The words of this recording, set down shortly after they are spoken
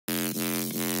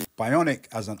Bionic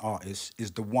as an artist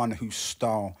is the one whose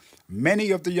style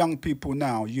many of the young people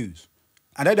now use.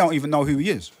 And they don't even know who he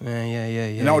is. Yeah.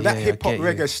 You know, that hip-hop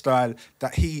reggae style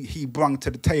that he brung to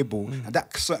the table, and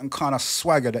that certain kind of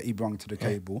swagger that he brung to the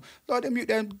table, a lot of them,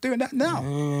 they're doing that now.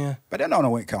 Yeah. But they don't know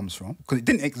where it comes from, because it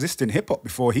didn't exist in hip-hop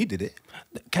before he did it.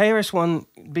 KRS-One,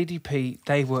 BDP,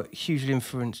 they were hugely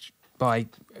influenced by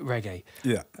reggae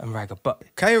and ragga. But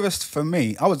KRS, for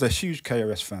me, I was a huge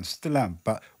KRS fan, still am.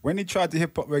 But when he tried the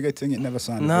hip-hop reggae thing, it never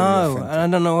sounded very authentic. I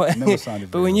don't know what. It never sounded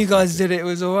but when you authentic. guys did it, it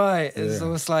was all right. It was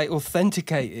almost like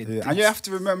authenticated. Yeah. And you have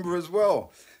to remember as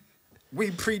well, we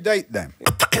predate them.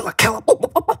 Killa Kela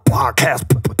podcast.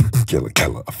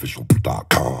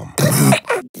 KillaKelaOfficial.com.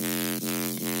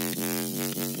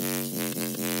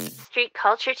 Street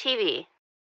Culture TV.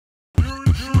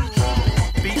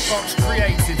 Beatbox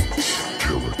created.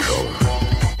 Killa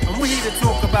Kela. And we're here to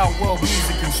talk about world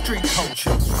music and street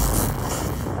culture.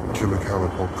 Killa Kela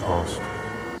podcast.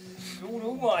 Lord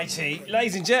almighty.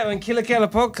 Ladies and gentlemen, Killa Kela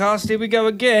podcast. Here we go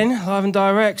again. Live and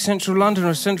direct. Central London, or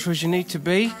as central as you need to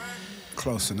be.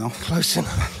 Close enough. Close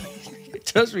enough.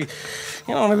 Trust me.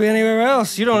 You don't want to be anywhere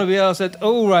else. You don't want to be else at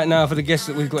all right now for the guests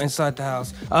that we've got inside the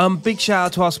house. Big shout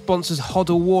out to our sponsors,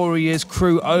 Hodl Warriors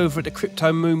crew over at the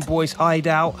Crypto Moon Boys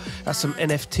Hideout. That's some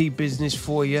NFT business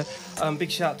for you. Big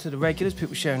shout out to the regulars,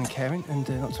 people sharing and caring, and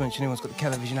not to mention anyone's got the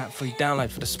television app free download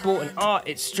for the sport and art.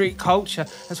 It's street culture.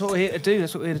 That's what we're here to do.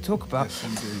 That's what we're here to talk about. Yes,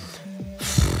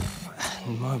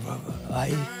 indeed. My brother,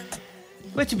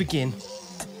 where to begin?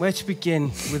 Where to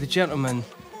begin with a gentleman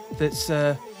that's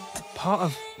part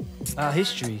of our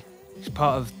history. It's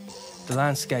part of the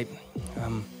landscape.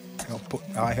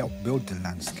 I helped build the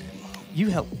landscape. You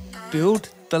helped build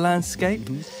the landscape.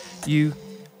 Mm-hmm. You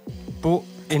brought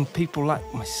in people like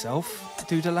myself to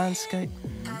do the landscape.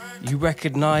 Mm-hmm. You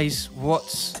recognise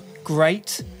what's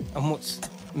great and what's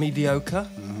mediocre.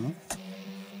 Mm-hmm.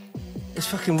 It's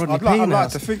fucking Rodney P. I'd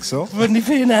like to think so. Rodney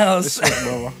P in the house. Respect,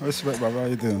 brother. Respect, brother. How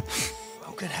you doing?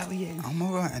 I'm good. How are you? I'm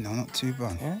all right, and I'm not too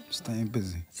bad. Yeah? Staying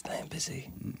busy. Staying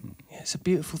busy. Mm-hmm. Yeah, it's a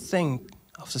beautiful thing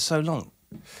after so long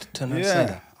to turn and say Yeah,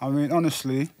 that. I mean,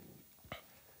 honestly,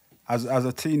 as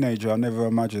a teenager, I never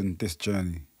imagined this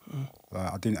journey.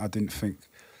 Like, I didn't think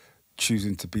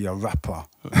choosing to be a rapper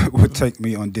would take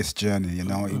me on this journey. You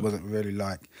know, it wasn't really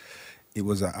like it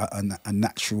was a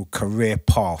natural career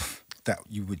path that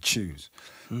you would choose.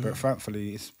 But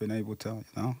thankfully, it's been able to,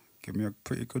 you know, give me a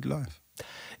pretty good life.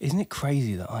 Isn't it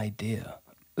crazy, the idea?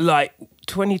 Like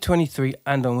 2023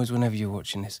 and onwards, whenever you're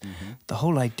watching this, the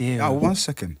whole idea. Oh, 1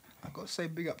 second. I've got to say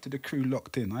big up to the crew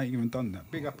locked in. I ain't even done that.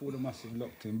 Big up all the massive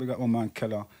locked in. Big up my man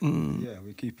Killa. Yeah,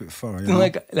 we keep it thorough. You know?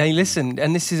 Like, hey, listen,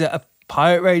 and this is a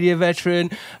pirate radio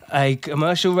veteran, a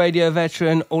commercial radio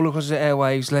veteran, all across the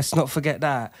airwaves. Let's not forget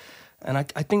that. And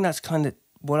I think that's kind of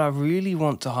what I really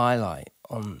want to highlight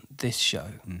on this show.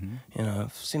 You know,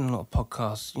 I've seen a lot of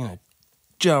podcasts, you know,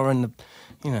 jarring the,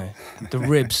 you know, the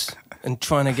ribs and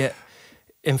trying to get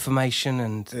information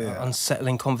and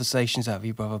unsettling conversations out of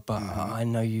you, brother. But I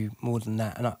know you more than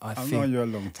that, and I I've think known you a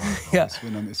long time. Yeah. It's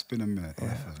been a minute. Yeah.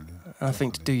 Definitely. And I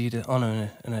think to do you the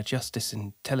honour and a justice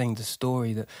in telling the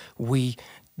story that we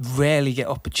rarely get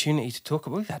opportunity to talk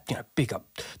about. We've had, you know, big up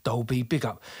Dolby, big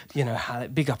up, you know,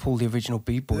 Hallett, big up all the original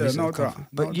B-boys. Yeah, no doubt.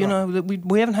 But, you know,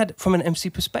 we haven't had it from an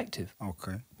MC perspective.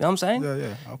 Okay. You know what I'm saying?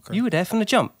 Yeah, okay. You were there from the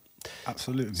jump.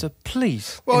 Absolutely. So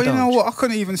please Well, indulge. you know what? I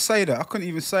couldn't even say that. I couldn't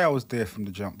even say I was there from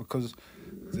the jump because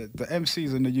the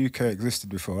MCs in the UK existed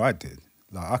before I did.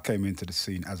 Like, I came into the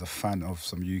scene as a fan of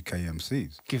some UK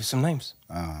MCs. Give us some names.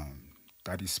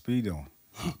 Daddy Speedo,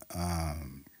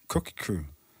 Cookie Crew,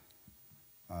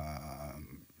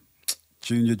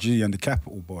 Junior G and the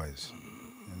Capital Boys.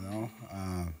 You know,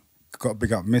 got to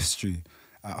big up Mystery.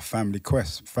 Family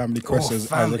Quest. Family Quest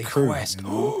as a crew. Quest. You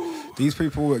know? These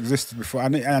people existed before.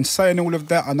 And saying all of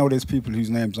that, I know there's people whose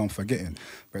names I'm forgetting.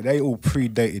 But they all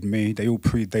predated me. They all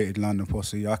predated London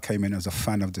Posse. I came in as a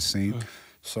fan of the scene.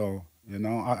 So, you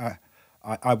know,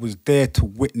 I was there to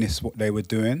witness what they were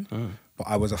doing, but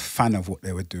I was a fan of what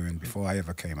they were doing before I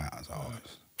ever came out as an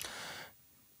artist.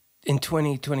 In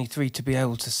 2023, to be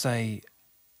able to say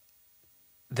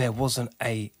there wasn't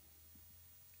a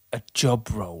job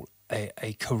role,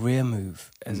 a career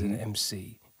move as an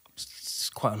MC, it's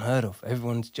quite unheard of.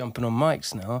 Everyone's jumping on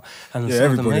mics now. And yeah,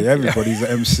 everybody's an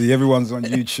MC. Everyone's on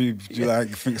YouTube. Like,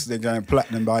 thinks they're going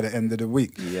platinum by the end of the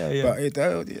week. Yeah. But it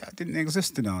didn't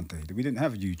exist in our day. We didn't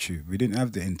have YouTube. We didn't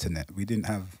have the internet. We didn't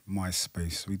have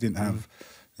MySpace. We didn't have,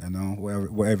 you know,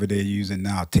 whatever they're using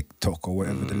now, TikTok or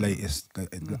whatever the latest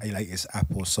app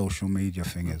or social media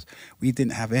thing is. We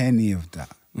didn't have any of that.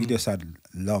 We just had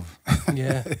love.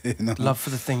 Yeah, you know? love for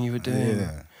the thing you were doing.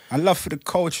 Yeah. and love for the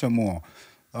culture more.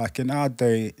 Like in our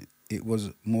day, it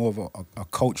was more of a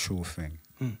cultural thing.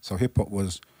 So hip hop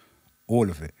was all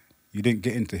of it. You didn't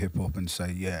get into hip hop and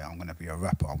say, yeah, I'm going to be a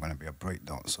rapper, I'm going to be a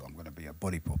breakdancer, I'm going to be a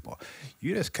body popper.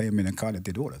 You just came in and kind of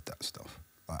did all of that stuff.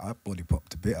 Like I body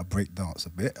popped a bit, I breakdanced a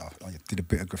bit, I did a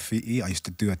bit of graffiti, I used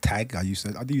to do a tag, I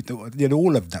did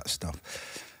all of that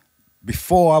stuff.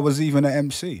 Before I was even an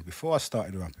MC, before I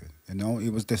started rapping, you know, it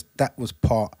was just, that was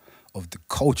part of the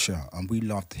culture, and we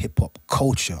loved hip hop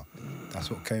culture. That's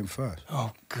what came first.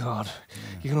 Oh God,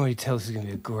 you can already tell this is going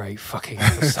to be a great fucking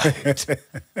episode.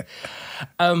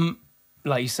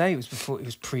 Like you say, it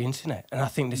was pre-internet, and I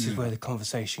think this is where the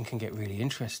conversation can get really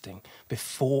interesting.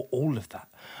 Before all of that,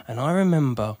 and I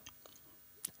remember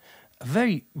a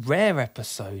very rare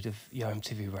episode of Yo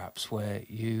MTV Raps where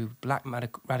you, Black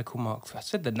Radical Mark, I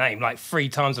said the name like 3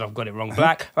 times and I've got it wrong.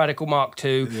 Black Radical Mark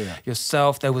II,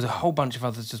 yourself. There was a whole bunch of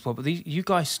others as well, but you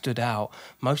guys stood out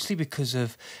mostly because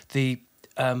of the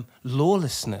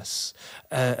lawlessness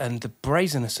and the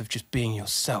brazenness of just being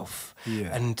yourself.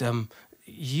 Yeah. And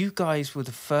you guys were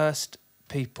the first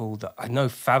people that I know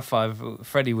Fab Five,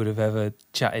 Freddie would have ever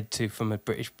chatted to from a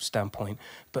British standpoint,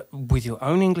 but with your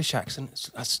own English accent. It's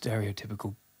a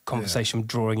stereotypical conversation I'm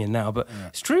drawing in now, but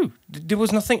it's true. There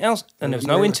was nothing else, and there was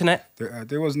no internet.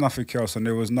 There was nothing else, and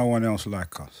there was no one else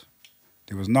like us.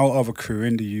 There was no other crew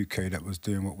in the UK that was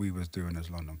doing what we was doing as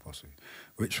London Posse,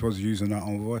 which was using our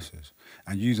own voices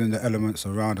and using the elements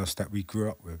around us that we grew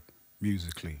up with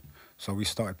musically. So we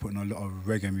started putting a lot of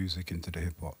reggae music into the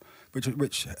hip-hop,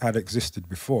 which had existed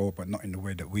before, but not in the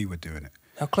way that we were doing it.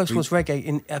 How close was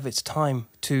reggae of its time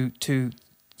to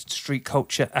street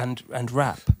culture and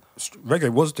rap? Reggae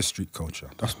was the street culture.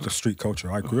 That's the street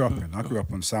culture I grew up in. I grew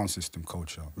up on sound system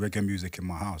culture, reggae music in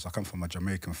my house. I come from a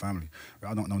Jamaican family.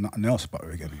 I don't know nothing else about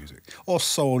reggae music. Or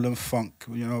soul and funk,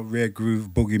 you know, rare groove,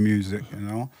 boogie music, you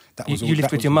know. That was you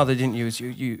lived with your mother, didn't you?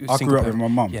 I grew up with my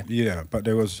mum, yeah. But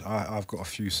there was, I've got a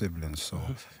few siblings, so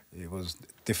it was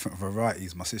different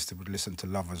varieties. My sister would listen to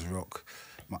Lovers Rock.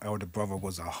 My elder brother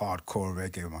was a hardcore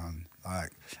reggae man,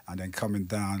 like, and then coming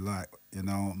down, like, you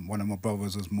know, one of my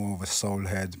brothers was more of a soul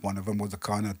head. One of them was a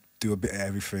kind of do a bit of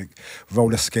everything.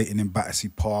 Roller skating in Battersea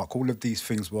Park. All of these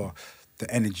things were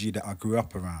the energy that I grew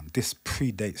up around. This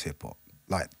predates hip hop.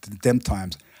 Like them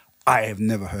times, I have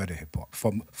never heard of hip hop.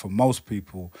 For most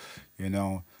people, you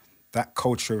know, that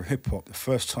culture of hip hop, the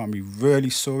first time we really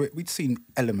saw it, we'd seen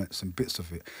elements and bits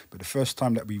of it, but the first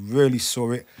time that we really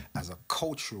saw it as a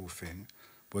cultural thing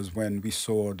was when we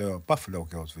saw the Buffalo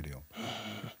Girls video.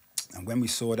 And when we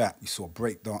saw that, we saw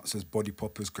breakdancers, body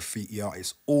poppers, graffiti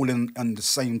artists, all in the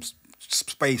same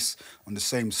space, on the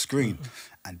same screen.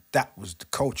 And that was the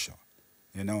culture,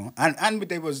 you know? And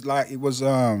there was like, it was,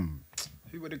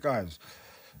 who were the guys?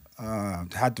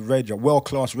 Had the radio, World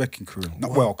Class Wrecking Crew.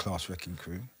 Not World Class Wrecking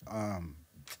Crew.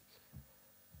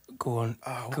 Go on.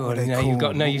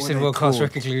 You said World Class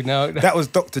Wrecking Crew. No, that was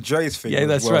Dr. Dre's thing. Yeah,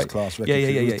 that's World right. Class Wrecking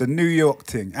Crew. It was the New York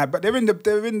thing. But they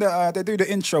do the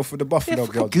intro for the Buffalo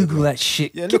Girls. Google that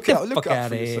shit. Yeah, look out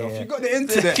for yourself. You got the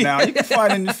internet now. You can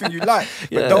find anything you like.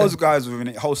 But those guys were in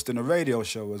it hosting a radio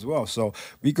show as well. So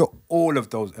we got all of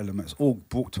those elements all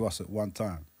brought to us at one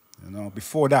time. You know,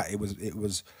 before that it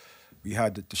was we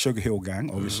had the Sugar Hill Gang,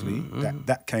 obviously.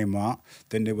 That came out.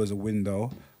 Then there was a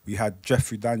window. We had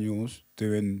Jeffrey Daniels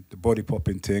doing the body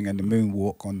popping thing and the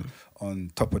moonwalk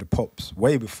on Top of the Pops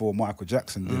way before Michael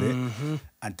Jackson did it.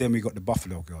 And then we got the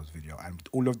Buffalo Girls video. And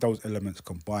all of those elements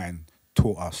combined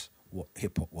taught us what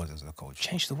hip-hop was as a culture.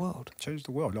 Changed the world. Changed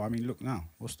the world. I mean, look now.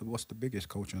 What's the biggest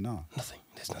culture now? Nothing.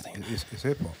 There's nothing. It's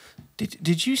hip-hop.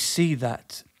 Did you see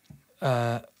that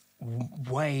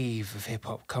wave of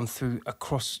hip-hop come through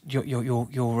across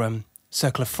your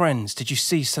circle of friends? Did you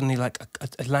see suddenly like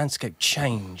a landscape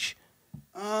change?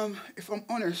 If I'm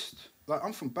honest, like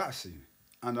I'm from Battersea,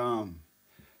 and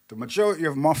the majority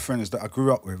of my friends that I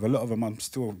grew up with, a lot of them I'm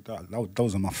still,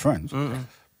 those are my friends,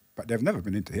 but they've never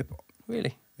been into hip hop.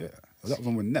 Really? Yeah, a lot of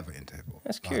them were never into hip hop.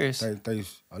 That's curious. A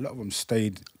lot of them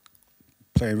stayed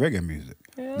playing reggae music.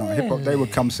 No, hip hop. They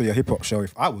would come see a hip hop show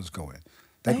if I was going.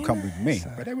 They'd come with me,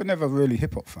 but they were never really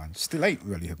hip hop fans. Still ain't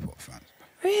really hip hop fans.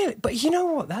 Really? But you know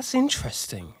what? That's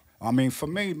interesting. I mean, for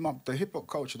me, the hip hop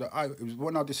culture it was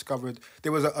when I discovered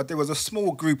there was a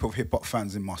small group of hip hop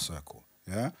fans in my circle,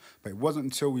 yeah. But it wasn't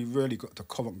until we really got to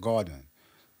Covent Garden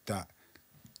that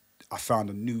I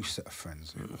found a new set of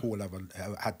friends who all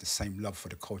had the same love for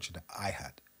the culture that I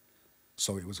had.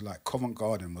 So it was like Covent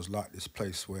Garden was like this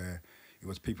place where it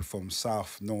was people from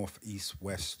south, north, east,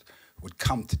 west would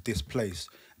come to this place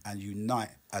and unite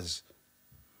as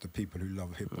the people who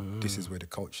love hip hop. This is where the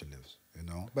culture lives. you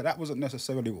know. But that wasn't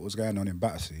necessarily what was going on in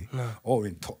Battersea or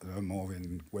in Tottenham or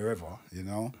in wherever, you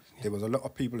know. There was a lot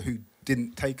of people who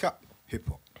didn't take up hip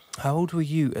hop. How old were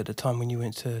you at the time when you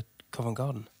went to Covent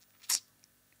Garden?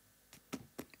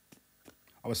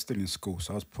 I was still in school,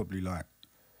 so I was probably like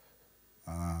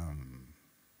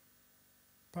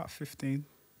about 15.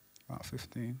 About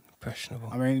 15. Impressionable.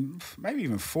 I mean, maybe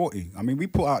even 40. I mean, we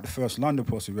put out the first London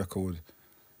Posse record.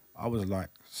 I was like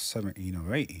 17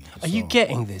 or 18. Are you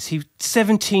getting this? He was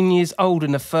 17 years old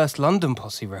and the first London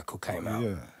Posse record came out.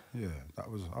 Yeah. I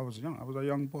was young. I was a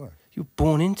young boy. You were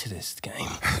born into this game.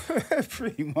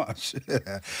 Pretty much.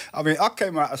 Yeah. I mean, I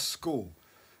came out of school.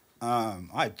 I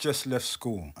had just left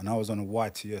school and I was on a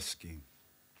YTS scheme.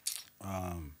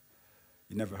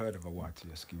 You never heard of a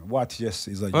YTS scheme? A YTS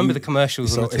is a Remember the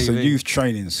commercials on the It's TV? a youth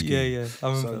training scheme. Yeah. I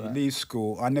remember So that. you leave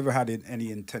school. I never had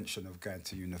any intention of going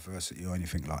to university or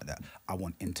anything like that. I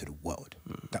want into the world.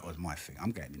 That was my thing.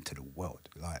 I'm getting into the world.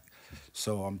 Like,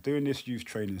 so I'm doing this youth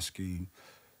training scheme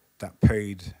that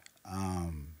paid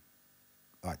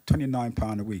like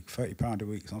 £29 a week, £30 a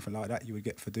week, something like that you would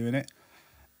get for doing it.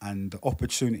 And the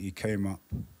opportunity came up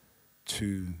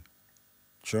to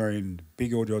join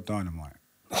Big Audio Dynamite.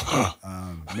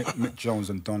 Mick Jones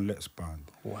and Don Letts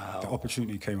band. Wow. The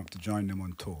opportunity came up to join them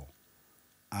on tour.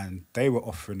 And they were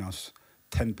offering us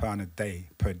 £10 a day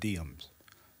per diems.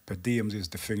 Per diems is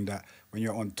the thing that when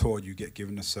you're on tour, you get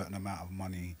given a certain amount of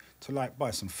money to like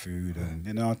buy some food and,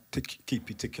 you know, keep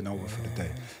you ticking over for the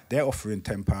day. They're offering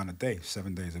 £10 a day,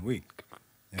 7 days a week.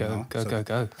 You know? Go.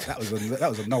 That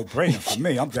was a no-brainer for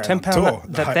me. I'm going £10 on tour.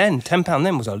 £10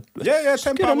 then was a Yeah, it's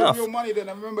 £10 good was enough. your money then.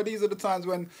 I remember these are the times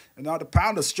when, you know, the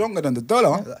pound is stronger than the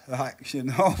dollar. Like, you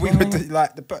know, we would do,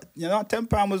 like, you know,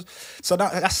 £10 was, so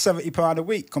that's £70 a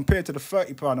week compared to the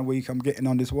 £30 a week I'm getting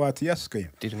on this YTS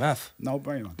scheme. Do the math.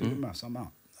 No-brainer. Do the maths, I'm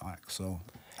out. Like, so,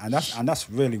 and that's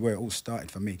really where it all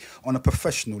started for me on a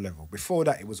professional level. Before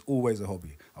that, it was always a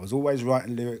hobby. I was always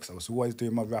writing lyrics. I was always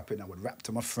doing my rapping. I would rap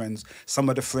to my friends. Some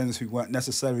of the friends who weren't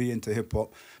necessarily into hip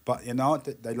hop, but you know,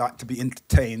 they like to be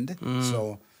entertained.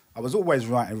 So I was always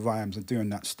writing rhymes and doing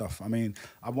that stuff. I mean,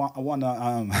 I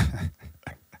wanna.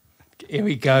 Here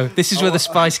we go. This is where the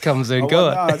spice comes in. Go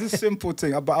on. No, it's a simple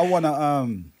thing, but I wanna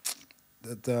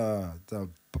the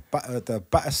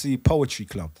Battersea Poetry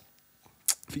Club.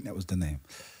 I think that was the name.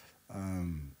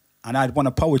 And I'd won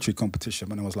a poetry competition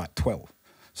when I was like 12.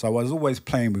 So I was always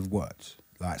playing with words.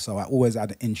 Like, so I always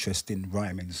had an interest in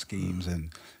rhyming schemes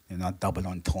and, you know, double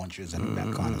entendres and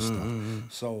that kind of stuff.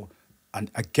 So,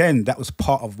 and again, that was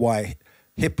part of why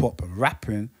hip-hop and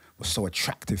rapping was so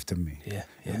attractive to me. Yeah.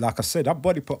 Like I said, I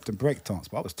body popped and breakdance,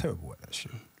 but I was terrible at that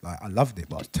shit. Like, I loved it,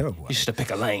 but I was terrible at You it. should have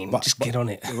picked a lane. Just get on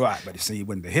it. Right, but you see,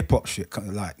 when the hip-hop shit, kind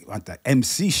of like the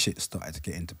MC shit started to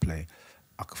get into play,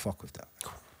 I could fuck with that,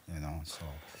 you know. So,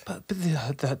 But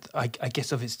I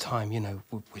guess of its time, you know,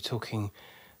 we're talking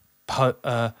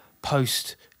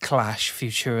post Clash,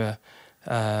 Futura,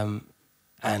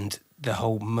 and the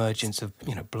whole emergence of,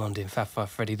 you know, Blondie and Fab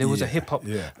Five Freddy. There was a hip hop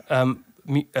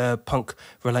punk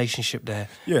relationship there.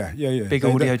 Yeah. Big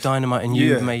Audio Dynamite, and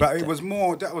you made. But it was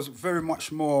more. That was very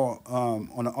much more on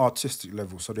an artistic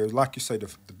level. So there was, like you say,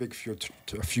 the big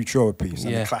Futura piece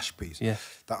and the Clash piece. Yeah.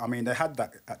 That, I mean, they had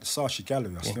that at the Saatchi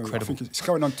Gallery. I Incredible. think it's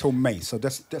going on till May. So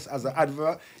that's as an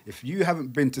advert. If you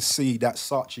haven't been to see that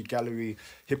Saatchi Gallery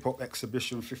hip hop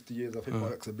exhibition, 50 years of hip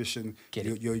hop exhibition,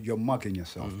 you're mugging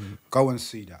yourself. Go and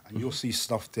see that, and you'll see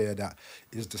stuff there that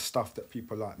is the stuff that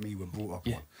people like me were brought up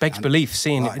on. Begs belief,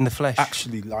 seeing it in the flesh.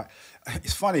 Actually, like,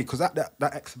 it's funny because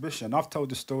that exhibition, I've told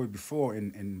the story before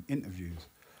in interviews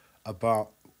about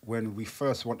when we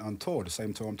first went on tour, the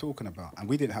same tour I'm talking about, and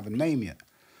we didn't have a name yet.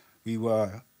 We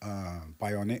were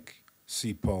Bionic,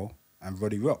 Sipo, and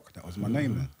Roddy Rock. That was my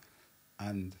name then.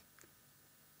 And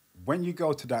when you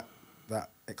go to that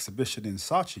exhibition in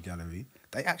Saatchi Gallery,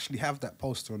 they actually have that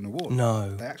poster on the wall.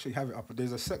 No. They actually have it up.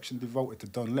 There's a section devoted to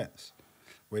Don Letts,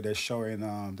 where they're showing,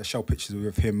 they show pictures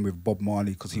with him with Bob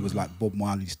Marley, because he was like Bob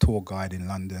Marley's tour guide in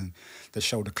London. They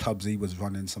show the clubs he was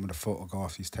running, some of the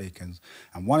photographs he's taken.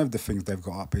 And one of the things they've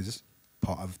got up is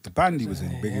part of the band he was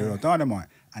in, Big Audio Dynamite.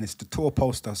 And it's the tour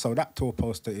poster. So that tour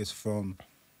poster is from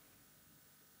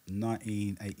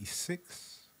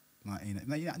 1986.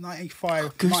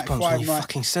 1985, Goosebumps 95, when you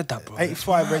fucking said that, bro.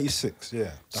 85, 86,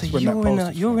 yeah. So That's when that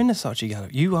poster's you're from. in the Saatchi Gallery.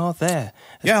 You are there.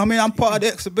 Yeah, I mean, I'm part of the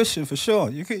exhibition for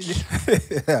sure. You could,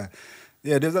 yeah.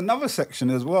 There's another section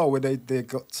as well where they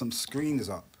got some screens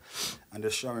up, and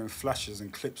they're showing flashes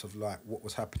and clips of like what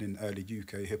was happening in early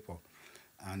UK hip hop,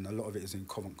 and a lot of it is in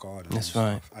Covent Garden. That's and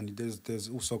right. stuff. And there's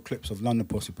also clips of London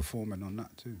Posse performing on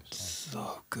that too. So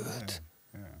So good.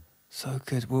 yeah. So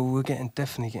good. Well, we're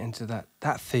definitely getting to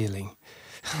that feeling.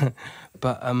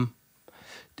 But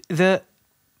the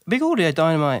Big Audio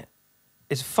Dynamite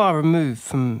is far removed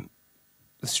from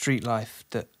the street life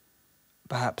that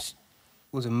perhaps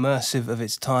was immersive of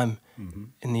its time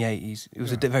in the 80s. It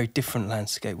was a very different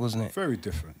landscape, wasn't it? Very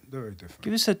different, very different.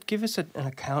 Give us an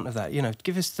account of that. You know,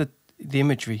 give us the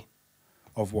imagery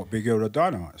Of what Big Audio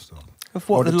Dynamite stuff. of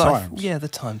what Or the the life. times? Yeah, the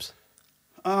times.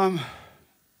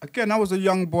 Again, I was a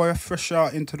young boy, fresh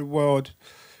out into the world.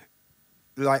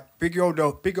 Like Big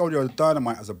Audio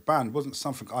Dynamite as a band wasn't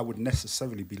something I would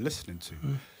necessarily be listening to.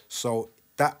 So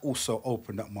that also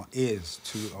opened up my ears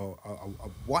to a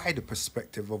wider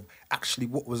perspective of actually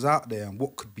what was out there and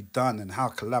what could be done and how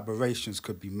collaborations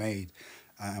could be made.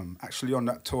 Actually, on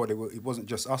that tour, it wasn't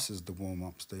just us as the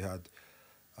warm-ups. They had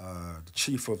the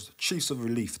Chiefs of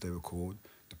Relief, they were called,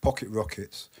 the Pocket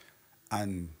Rockets,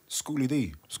 and Schoolie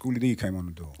D. Schoolie D came on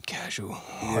the door. Casual.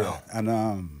 Yeah,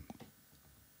 and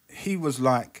he was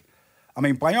like, I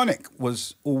mean, Bionic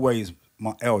was always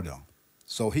my elder,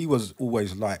 so he was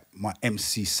always like my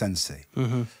MC sensei.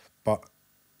 But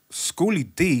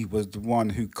Schoolie D was the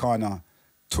one who kind of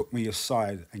took me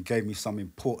aside and gave me some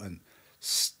important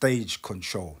stage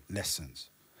control lessons.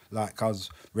 Like,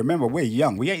 remember, we're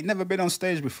young. We ain't never been on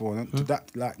stage before. And to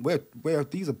that, like,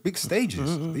 these are big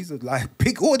stages. These are like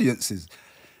big audiences.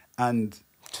 And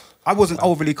I wasn't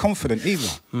overly confident either.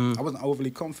 I wasn't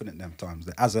overly confident them times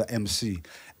as an MC.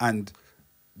 And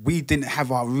we didn't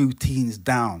have our routines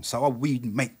down. So we'd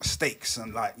make mistakes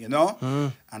and like, you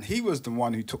know? And he was the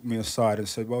one who took me aside and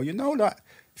said, well, you know, like,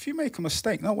 if you make a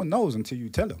mistake, no one knows until you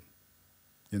tell them.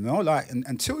 You know, like,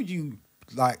 until you,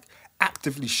 like,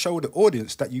 actively show the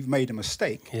audience that you've made a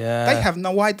mistake, they have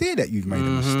no idea that you've made a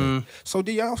mistake. So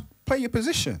do you play your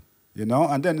position, you know?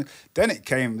 And then it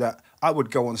came that I would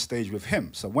go on stage with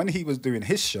him. So when he was doing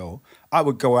his show, I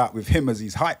would go out with him as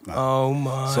his hype man. Oh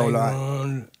my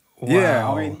God. Wow. Yeah,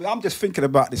 I mean, I'm just thinking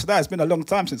about this now. It's been a long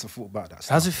time since I thought about that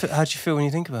stuff. How do you feel when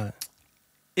you think about it?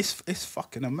 It's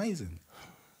fucking amazing.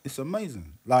 It's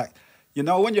amazing. Like, you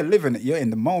know, when you're living it, you're in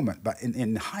the moment. But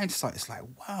in hindsight, it's like,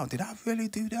 wow, did I really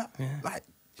do that? Yeah. Like,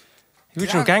 The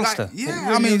original gangster. Like, yeah,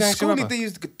 The I mean, gangster Schoolie rapper. D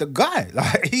is the guy.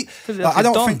 Like, That's I his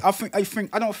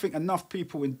don. don't think enough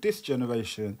people in this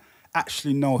generation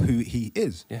actually know who he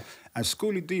is. Yeah. And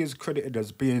Schoolie D is credited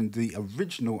as being the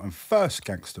original and first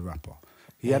gangster rapper.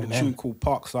 He had a tune called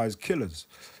Parkside Killers,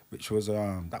 which was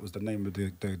that was the name of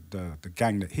the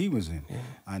gang that he was in. Yeah.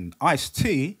 And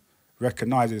Ice-T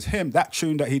recognizes him. That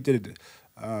tune that he did,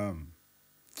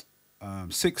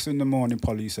 6 in the morning,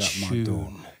 police at my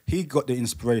door. He got the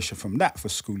inspiration from that for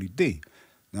Schoolie D.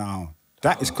 Now,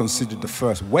 that is considered the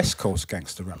first West Coast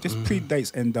gangster rap. This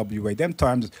predates NWA. Them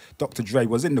times, Dr. Dre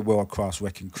was in the world-class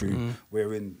wrecking crew,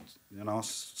 wearing, you know,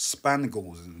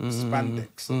 spangles and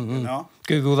spandex, you know?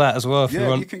 Google that as well if you Yeah,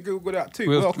 want. you can Google that too.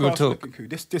 We'll World-class talk. wrecking crew.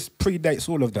 This predates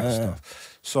all of that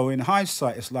stuff. So in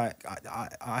hindsight, it's like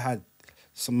I had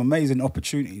some amazing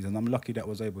opportunities, and I'm lucky that I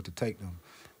was able to take them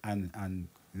and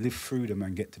live through them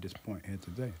and get to this point here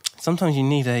today. Sometimes you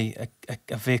need a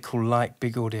vehicle like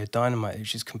Big Audio Dynamite,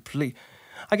 which is complete.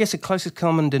 I guess the closest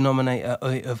common denominator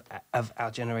of our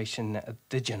generation,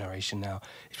 the generation now,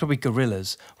 is probably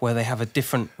Gorillaz, where they have a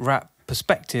different rap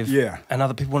perspective, and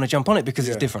other people want to jump on it because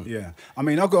it's different. Yeah, I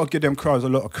mean, I've got to give them crowds a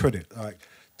lot of credit. Like,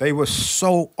 they were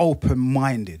so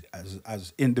open-minded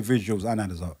as individuals and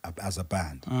as a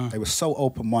band. They were so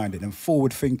open-minded and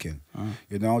forward-thinking.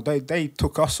 You know, they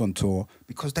took us on tour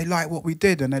because they liked what we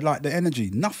did and they liked the energy.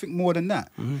 Nothing more than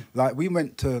that. Like, we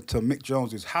went to Mick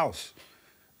Jones's house,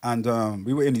 and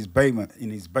we were in his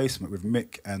basement with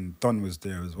Mick, and Don was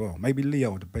there as well. Maybe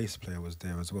Leo, the bass player, was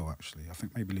there as well. Actually, I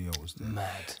think maybe Leo was there.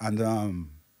 Mad. And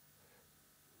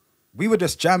we were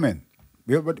just jamming.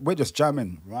 We're just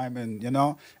jamming, rhyming, you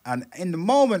know? And in the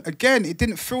moment, again, it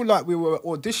didn't feel like we were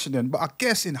auditioning, but I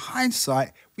guess in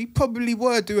hindsight, we probably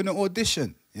were doing an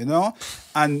audition, you know?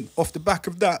 And off the back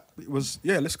of that, it was,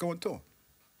 let's go on tour.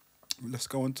 Let's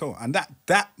go on tour. And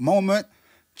that moment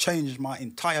changed my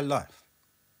entire life.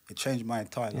 It changed my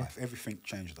entire life. Everything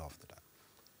changed after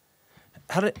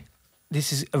that.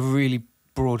 This is a really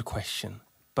broad question,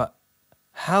 but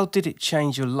how did it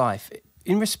change your life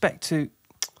in respect to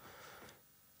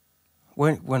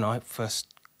when I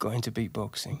first got into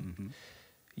beatboxing?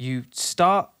 You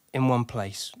start in one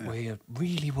place where you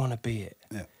really want to be it,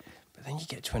 but then you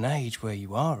get to an age where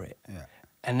you are it,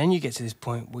 and then you get to this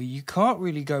point where you can't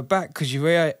really go back because you're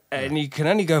it, and you can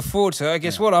only go forward. So I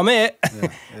guess what, I'm it,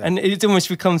 and it almost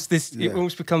becomes this. It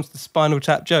almost becomes the Spinal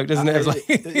Tap joke, doesn't it?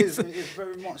 It is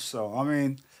very much so. I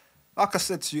mean, like I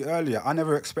said to you earlier, I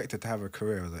never expected to have a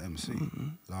career as an MC.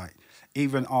 Like,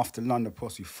 even after London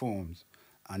Posse formed,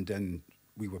 and then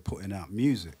we were putting out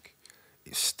music,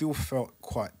 it still felt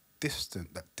quite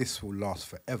distant that this will last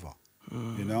forever,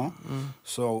 you know?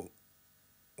 So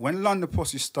when London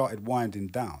Posse started winding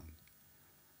down,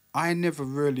 I never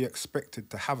really expected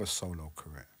to have a solo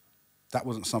career. That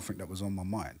wasn't something that was on my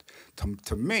mind.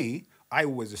 To me, I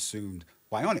always assumed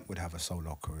Bionic would have a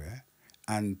solo career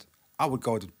and I would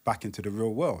go back into the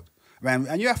real world.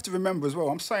 And you have to remember as well,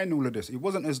 I'm saying all of this, it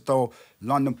wasn't as though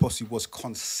London Posse was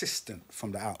consistent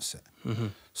from the outset.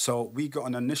 So we got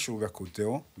an initial record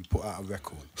deal, we put out a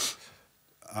record.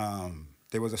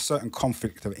 There was a certain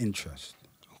conflict of interest.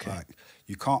 Okay. Like,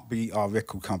 you can't be our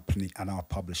record company and our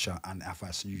publisher and have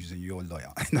us using your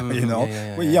lawyer. You know,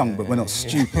 we're young, but we're not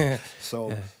stupid.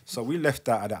 So we left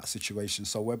out of that situation.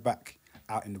 So we're back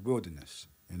out in the wilderness,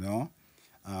 you know.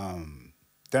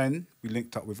 Then we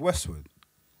linked up with Westwood.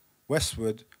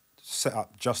 Westwood set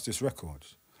up Justice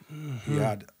Records. He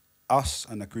had us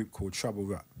and a group called Trouble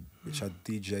Rap, which had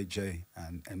DJ J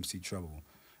and MC Trouble.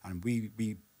 And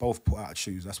we both put out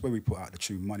tunes. That's where we put out the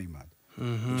tune Money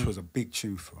Man, which was a big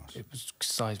tune for us. It was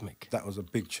seismic. That was a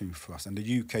big tune for us. And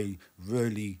the UK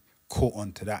really caught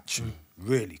on to that tune,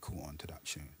 really caught on to that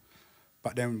tune.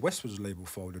 But then Westwood's label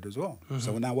folded as well.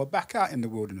 So now we're back out in the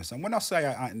wilderness. And when I say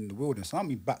out in the wilderness, I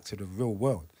mean back to the real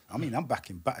world. I mean, I'm back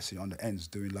in Battersea on the ends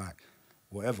doing like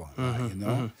whatever, like, you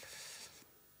know.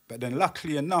 But then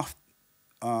luckily enough,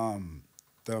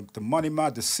 the Money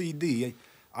Man, the CD,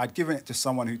 I'd given it to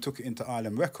someone who took it into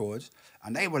Island Records,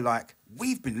 and they were like,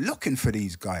 "We've been looking for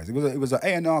these guys." It was an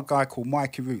A&R guy called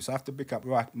Mikey Roots. I have to pick up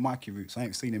Mikey Roots. I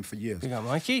ain't seen him for years. Big up,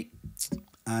 Mikey.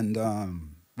 And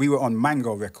we were on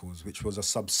Mango Records, which was a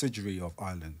subsidiary of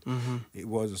Island. It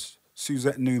was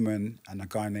Suzette Newman and a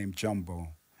guy named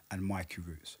Jumbo and Mikey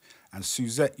Roots. And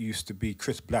Suzette used to be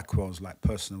Chris Blackwell's like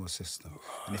personal assistant.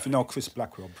 And if you know Chris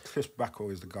Blackwell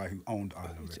is the guy who owned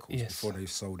Island Records before they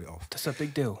sold it off. That's a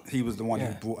big deal. He was the one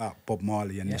who brought out Bob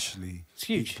Marley initially. It's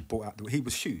huge. He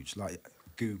was huge. Like,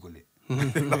 Google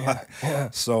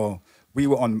it. So we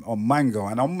were on Mango,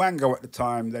 and on Mango at the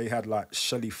time they had like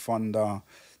Shelly Fonda,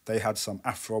 they had some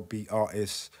Afrobeat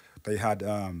artists, they had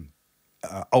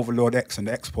Overlord X and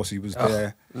the X Posse was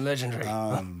there. Legendary.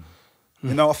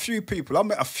 You know, a few people. I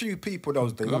met a few people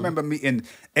those days. I remember meeting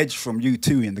Edge from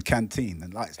U2 in the canteen,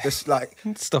 and like this, like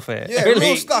stuff here. Yeah,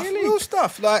 really? real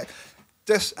stuff. Like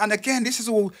this, and again, this is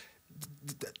all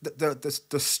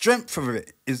the strength of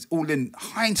it is all in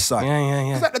hindsight. Yeah.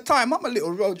 Because at the time, I'm a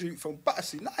little road youth from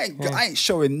Battersea. And I ain't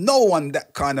showing no one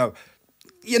that kind of.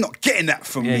 You're not getting that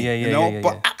from me, you know.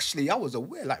 But actually, I was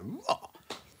aware, like, raw.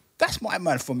 That's my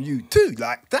man from U2.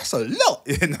 Like, that's a lot,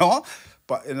 you know.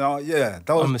 But, you know, yeah.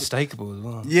 That was unmistakable as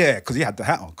well. Yeah, because he had the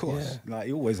hat on, of course. Yeah. Like,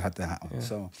 he always had the hat on.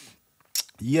 So,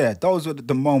 yeah, those were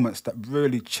the moments that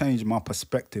really changed my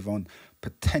perspective on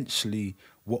potentially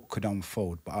what could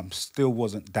unfold. But I still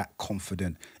wasn't that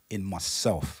confident in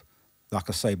myself. Like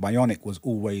I say, Bionic was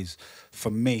always,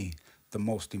 for me, the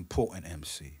most important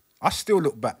MC. I still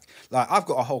look back. Like, I've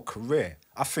got a whole career.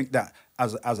 I think that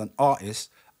as an artist,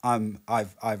 I've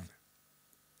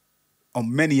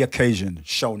on many occasions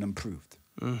shown and proved.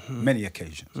 Many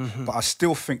occasions. But I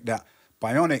still think that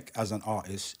Bionic as an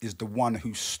artist is the one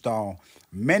whose style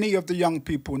many of the young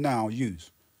people now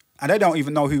use. And they don't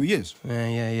even know who he is.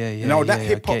 Yeah. You know, that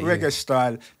hip-hop reggae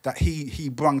style that he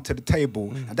brung to the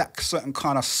table, and that certain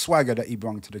kind of swagger that he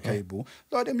brung to the table,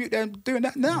 like they're doing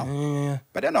that now.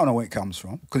 But they don't know where it comes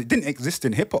from, because it didn't exist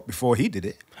in hip-hop before he did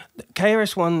it.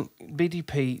 KRS-One,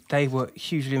 BDP, they were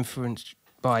hugely influenced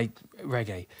by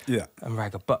reggae and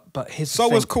ragga, but his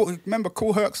was Cool. Remember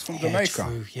Cool Hercs from Jamaica?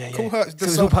 True. Cool Hercs.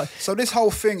 So this whole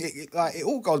thing, it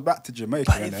all goes back to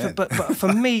Jamaica. But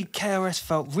for me, KRS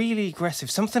felt really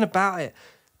aggressive. Something about it.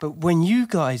 But when you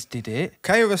guys did it,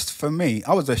 KRS for me,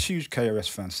 I was a huge KRS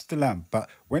fan, still am. But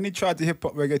when he tried the hip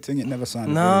hop reggae thing, it never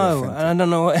sounded. No, very I don't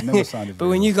know what. It never sounded. But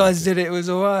when you guys did it, it was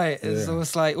all right. It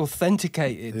was like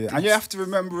authenticated. Yeah. And you have to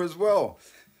remember as well,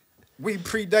 we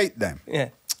predate them. Yeah.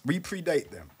 We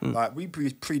predate them. Like, we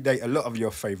predate a lot of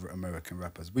your favorite American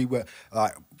rappers. We were,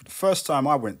 like, the first time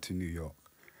I went to New York,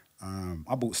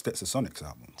 I bought Stetsasonics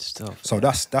album. So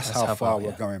that's how far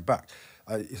we're going back.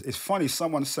 It's funny,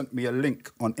 someone sent me a link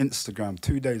on Instagram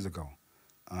 2 days ago.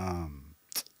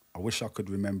 I wish I could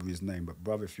remember his name, but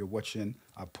brother, if you're watching,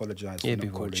 I apologize for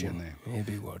not calling your name. He'll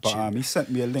be watching. But he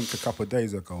sent me a link a couple of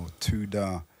days ago to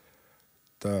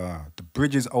the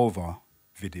Bridges Over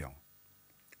video.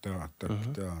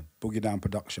 The Boogie Down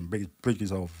production,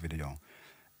 Bridges Over video.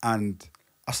 And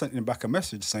I sent him back a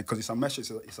message saying, because it's a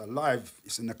message, it's a live,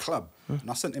 it's in the club. And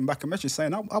I sent him back a message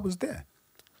saying I was there.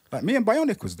 Like me and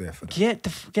Bionic was there for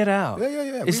that. Get out.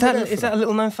 Yeah. Is that a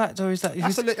little known fact, or is that?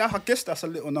 I guess that's a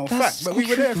little known fact, but we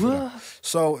were there for that.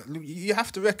 So you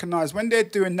have to recognise when they're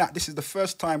doing that. This is the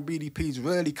first time BDP's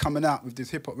really coming out with this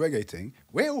hip hop reggae thing.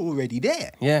 We're already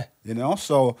there. Yeah. You know,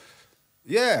 so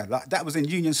yeah, like that was in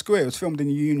Union Square. It was filmed in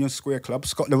the Union Square Club.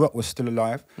 Scott LaRock was still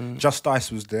alive. Just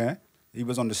Ice was there. He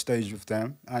was on the stage with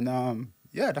them, and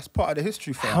yeah, that's part of the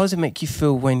history. For How does it make you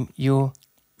feel when you're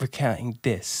recounting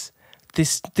this?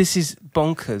 This is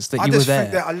bonkers that you were there. I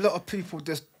just think that a lot of people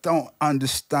just don't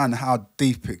understand how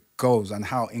deep it goes and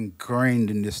how ingrained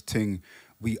in this thing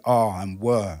we are and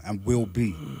were and will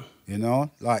be. You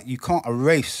know, like you can't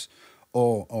erase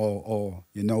or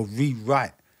you know,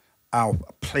 rewrite our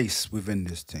place within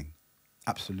this thing.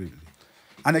 Absolutely.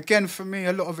 And again, for me,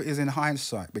 a lot of it is in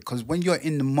hindsight, because when you're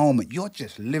in the moment, you're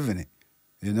just living it,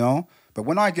 you know? But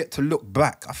when I get to look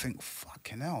back, I think,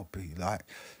 fucking hell, B, like,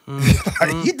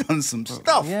 you done some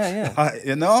stuff. Yeah. Like,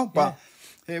 you know? But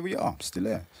here we are, still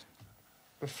there.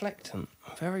 Reflectant,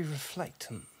 very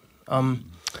reflectant.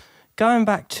 Going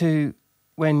back to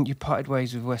when you parted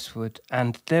ways with Westwood,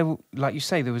 and there, like you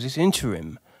say, there was this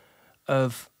interim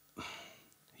of,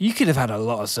 you could have had a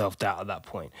lot of self-doubt at that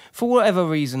point. For whatever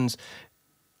reasons,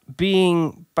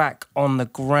 being back on the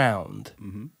ground,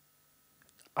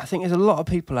 I think there's a lot of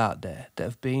people out there that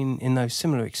have been in those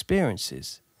similar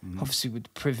experiences. Obviously with the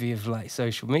privy of like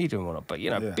social media and whatnot, but you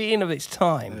know, being of its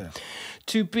time,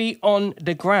 to be on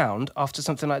the ground after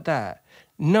something like that,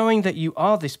 knowing that you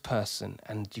are this person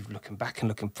and you're looking back and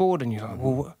looking forward, and you're like,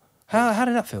 well, how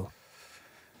did that feel?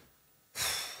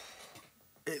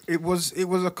 It was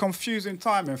a confusing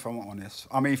time, if I'm honest.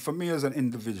 I mean, for me as an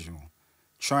individual,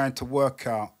 trying to work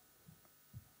out,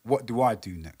 what do I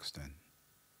do next then?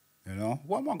 You know,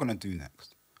 what am I gonna do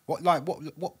next? What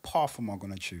path am I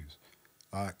gonna choose?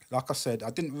 Like I said, I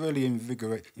didn't really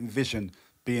envision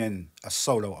being a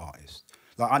solo artist.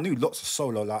 Like I knew lots of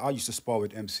solo. Like I used to spar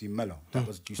with MC Mello. That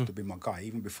used to be my guy,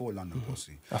 even before London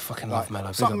Posse. I fucking love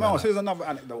Mello. Something else. Here's another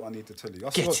anecdote I need to tell you.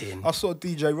 I saw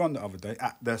DJ Ron the other day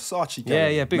at the Saatchi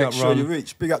Gallery. Yeah. Big Make up sure Ron. you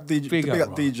reach. Big up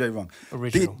DJ Ron.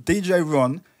 Original. DJ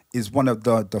Ron is one of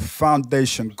the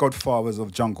foundation godfathers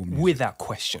of jungle music. Without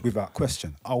question. Without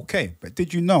question. Okay, but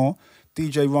did you know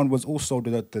DJ Ron was also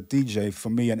the DJ for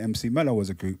me and MC Mello as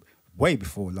a group way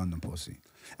before London Posse,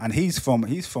 and he's from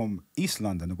East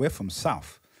London and we're from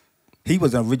South. He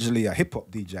was originally a hip hop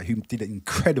DJ who did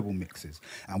incredible mixes,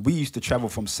 and we used to travel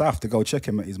from South to go check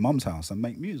him at his mum's house and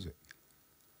make music.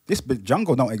 This bit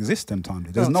jungle don't exist them time.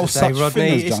 There's no such Rodney,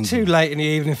 thing as jungle. it's too late in the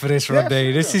evening for this,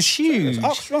 Rodney. This is huge.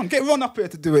 Ask Ron. Get Ron up here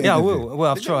to do it. Yeah, I will.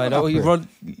 Well, I've tried.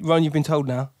 Ron, you've been told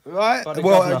now. Right.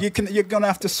 Well, you're gonna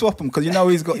have to swap him because you know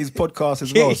he's got his podcast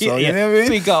as well. So you know what I mean?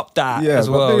 Big up that as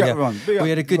well. Big up Ron. We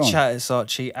had a good chat at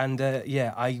Saatchi, and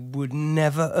I would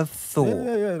never have thought.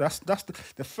 Yeah. That's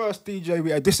the first DJ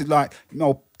we had. This is like, you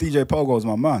know, DJ Pogo's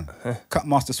my man.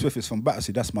 Cutmaster Swift is from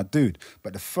Battersea. That's my dude.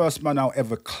 But the first man I'll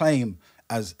ever claim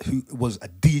as who was a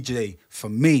DJ for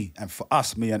me and for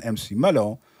us, me and MC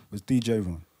Mello, was DJ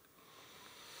Ron.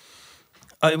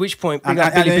 At which point, and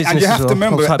you have to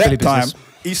remember at that time,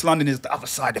 East London is the other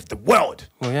side of the world.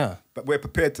 Well, yeah. But we're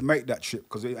prepared to make that trip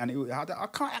because I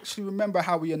can't actually remember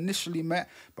how we initially met,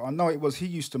 but I know it was he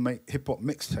used to make hip hop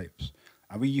mixtapes,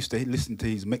 and we used to listen to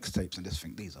his mixtapes and just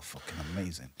think these are fucking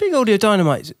amazing. Big Audio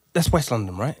Dynamite. That's West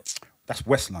London, right? That's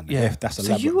West London. Yeah, that's a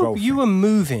so you were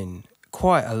moving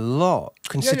quite a lot,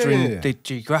 considering the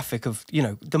geographic of, you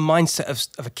know, the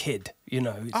mindset of a kid, you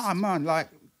know. Man, like,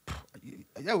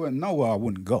 there were nowhere I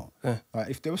wouldn't go. Like,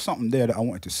 if there was something there that I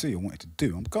wanted to see or wanted to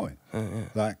do, I'm going.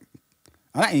 Like,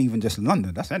 and that ain't even just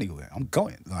London, that's anywhere. I'm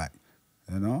going, like,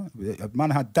 you know. A man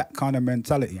had that kind of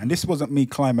mentality. And this wasn't me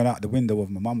climbing out the window of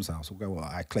my mum's house. Well,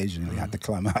 I occasionally had to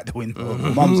climb out the window of my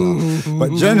mum's house.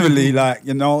 But generally, like,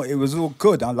 you know, it was all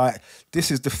good. I'm like,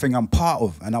 this is the thing I'm part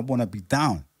of and I want to be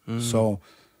down. So,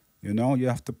 you know, you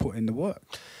have to put in the work.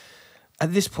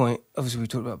 At this point, obviously we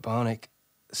talked about Bionic,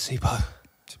 Sipo,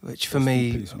 which for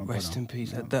me, rest in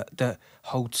peace, that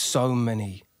holds so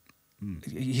many.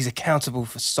 He's accountable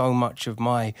for so much of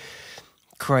my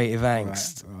creative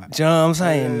angst. Right. Do you know what I'm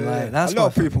saying? Like, that's a lot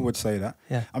of people would say that.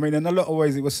 Yeah. I mean, in a lot of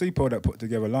ways, it was Sipo that put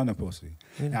together London Posse.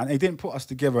 Really? And he didn't put us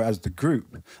together as the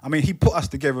group. I mean, he put us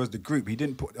together as the group. He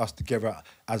didn't put us together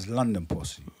as London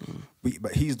Posse.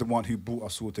 But he's the one who brought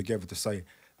us all together to say,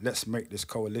 let's make this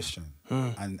coalition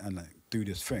and do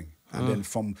this thing. And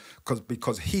then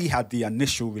because he had the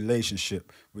initial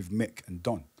relationship with Mick and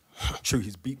Don. through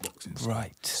his beatboxing style.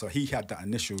 Right. So he had that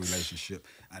initial relationship,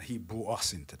 and he brought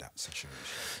us into that situation.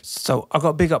 So I got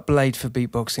a big up Blade for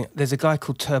beatboxing. There's a guy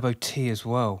called Turbo T as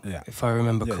well, Yeah. if I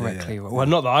remember Yeah, correctly. yeah. Well,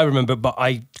 not that I remember, but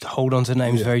I hold on to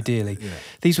names Yeah, very dearly. yeah.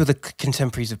 These were the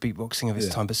contemporaries of beatboxing of its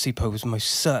Yeah. time, but Sipo was most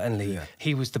certainly, Yeah.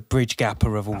 he was the bridge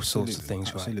gapper of all sorts of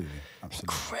things, right? Absolutely.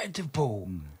 Incredible.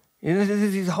 You know,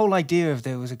 the whole idea of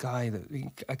there was a guy that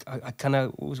I kind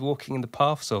of was walking in the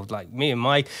paths of, like me and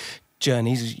my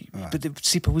journeys, but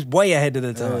Sipo was way ahead of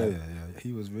the time. Yeah.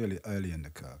 He was really early in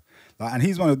the curve. Like, and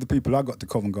he's one of the people I got to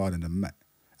Covent Garden and met.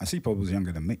 And Sipo was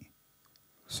younger than me.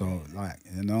 So, like,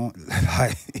 you know,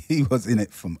 like, he was in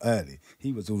it from early.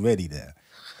 He was already there.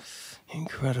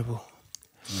 Incredible.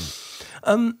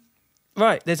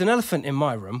 Right, there's an elephant in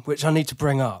my room, which I need to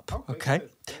bring up, okay?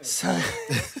 So,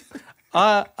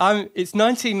 it's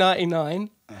 1999.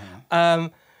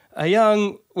 A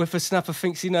young whippersnapper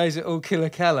thinks he knows it all, Killa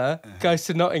Kela, goes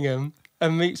to Nottingham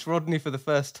and meets Rodney for the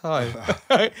first time.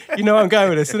 You know where I'm going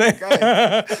with this, isn't it?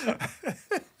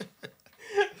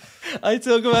 I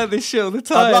talk about this shit all the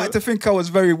time. I'd like to think I was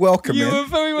very welcoming. You were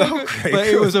very welcome. Okay, but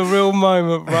it cool. was a real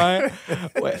moment, right?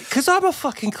 Because I'm a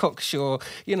fucking cocksure,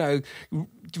 you know,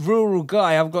 rural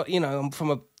guy. I've got, you know, I'm from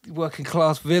a working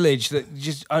class village that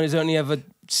just has only ever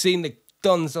seen the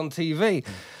Dons on TV.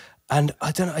 And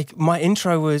I don't know, my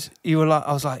intro was, I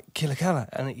was like, Killa Kela.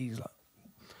 And he was like,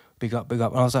 big up, big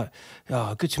up. And I was like,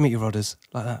 oh, good to meet you, Rodders.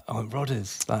 Like that. I went,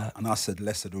 Rodders. Like that. And I said,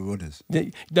 less of the Rodders.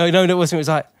 No, that wasn't. It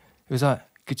was like,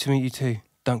 good to meet you too.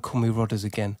 Don't call me Rodders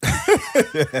again.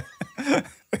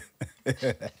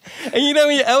 And you know,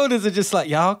 when your elders are just like,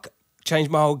 yeah, I'll change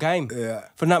my whole game. Yeah.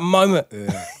 From that moment.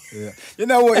 Yeah. You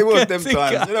know what it was them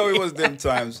times? You know it was them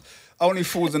times? Only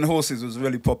Fools and Horses was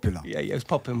really popular. Yeah, it was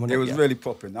popping. It was really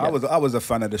popping. Yeah. I was a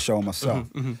fan of the show myself.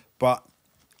 But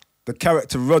the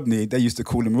character Rodney, they used to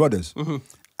call him Rodders.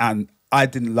 And I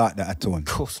didn't like that at all. Of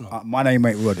course not. My name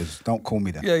ain't Rodders. Don't call me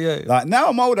that. Yeah. Like, now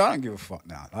I'm older, I don't give a fuck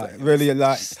now. Like, really,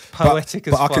 like... Poetic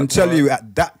as But I fuck, can tell right? you,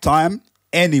 at that time,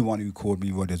 anyone who called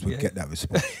me Rodders would get that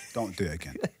response. Don't do it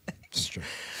again. Straight.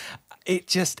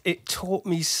 It taught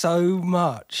me so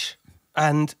much.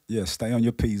 And Yeah, stay on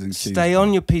your P's and Q's. stay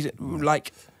on your P's.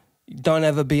 Like, don't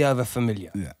ever be over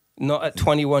familiar. Yeah. Not at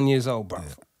 21 years old, bro.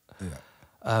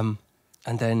 Yeah.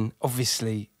 And then,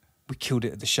 obviously, we killed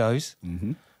it at the shows.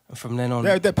 And from then on...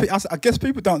 Yeah, I guess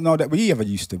people don't know that we ever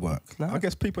used to work. No. I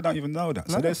guess people don't even know that.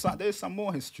 So No. there's some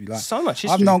more history. Like, So much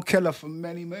history. I've known Killa for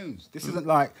many moons. This isn't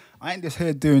like, I ain't just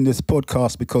here doing this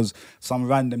podcast because some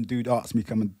random dude asked me to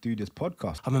come and do this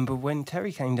podcast. I remember when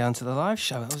Terry came down to the live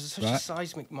show, it was such a Right.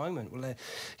 seismic moment. Well,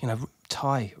 you know,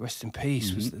 Ty, rest in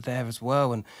peace, was there as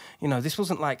well. And, you know, this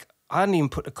wasn't like, I hadn't even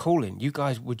put a call in. You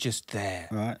guys were just there.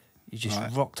 Right. You just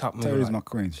Right. rocked up. And we were Terry's like, my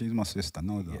queen. She's my sister.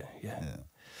 Know that. Yeah.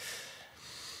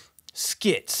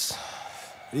 Skitz.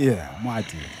 Yeah, my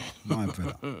dude. My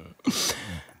brother.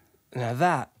 Now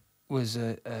that was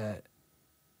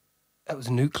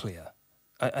nuclear,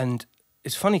 and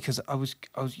it's funny because I was,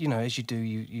 you know, as you do,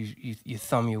 you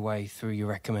thumb your way through your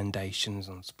recommendations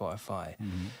on Spotify,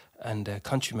 and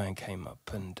Countryman came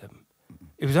up, and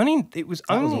it was only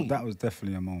That was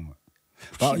definitely a moment.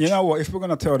 But you know what? If we're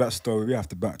going to tell that story, we have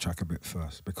to backtrack a bit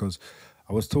first, because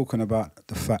I was talking about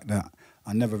the fact that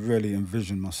I never really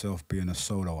envisioned myself being a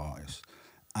solo artist.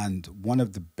 And one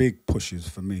of the big pushes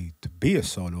for me to be a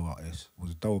solo artist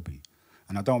was Dolby.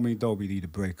 And I don't mean Dolby the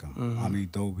breaker. I mean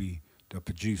Dolby, the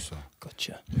producer.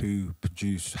 Gotcha. Who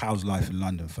produced How's Life in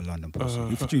London for London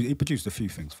Posse. He produced a few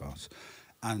things for us.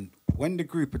 And when the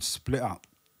group had split up,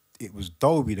 it was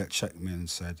Dolby that checked me and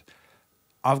said,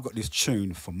 I've got this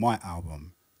tune for my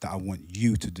album that I want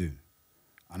you to do.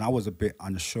 And I was a bit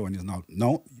unsure, and he's like,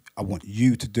 no, I want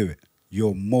you to do it.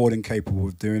 You're more than capable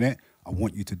of doing it. I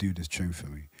want you to do this tune for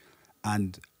me.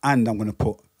 And I'm going to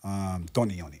put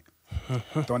Donny on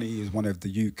it. Donny is one of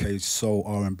the UK's soul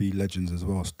R&B legends as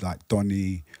well. Like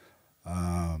Donny,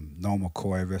 Noel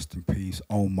McCoy, rest in peace,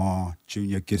 Omar,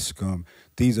 Junior Giscombe.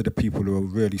 These are the people who are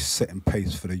really setting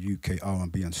pace for the UK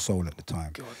R&B and soul at the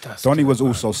time. God, Donny was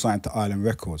also signed to Island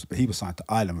Records, but he was signed to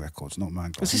Island Records, not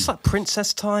Mango. Was this like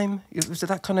Princess time? Was it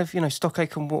that kind of, you know,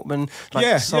 Stockake and Walkman,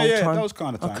 like soul time? those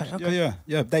kind of times. Okay.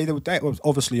 Yeah. They was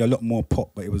obviously a lot more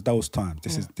pop, but it was those times.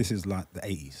 This is like the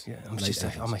 80s. Yeah,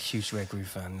 I'm a huge Red Groove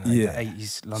fan. Yeah. The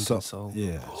 80s London soul.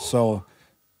 Yeah. So,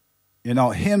 you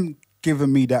know, him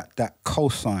giving me that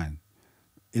cosign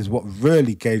is what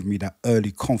really gave me that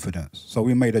early confidence. So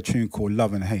we made a tune called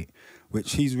Love and Hate,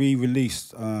 which he's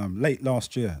re-released late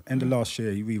last year. End of last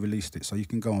year, he re-released it. So you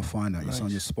can go and find that. It's on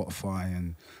your Spotify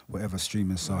and whatever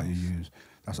streaming site you use.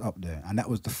 That's up there. And that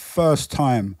was the first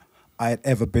time I had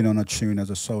ever been on a tune as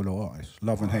a solo artist.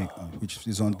 Love and Hate, which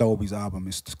is on Dolby's album.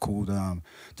 It's called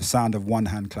The Sound of One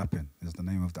Hand Clapping is the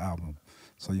name of the album.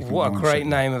 So you can What go a and great check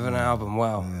name that. of an album,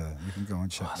 wow. Yeah, you can go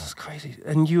and check That's that. crazy.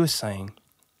 And you were saying,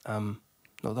 not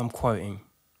that I'm quoting,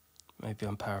 maybe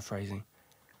I'm paraphrasing,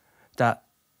 that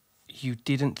you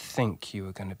didn't think you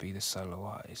were going to be the solo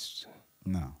artist.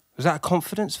 No. Was that a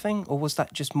confidence thing, or was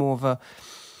that just more of a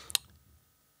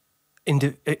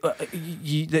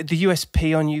the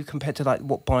USP on you compared to like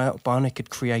what Bionic had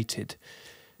created?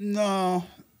 No,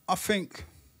 I think...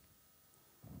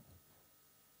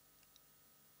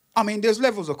 I mean, there's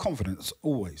levels of confidence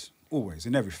always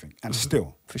in everything, and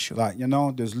still, for sure. Like, you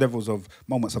know, there's levels of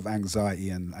moments of anxiety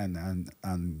and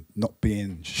not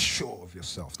being sure of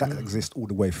yourself that exist all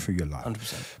the way through your life.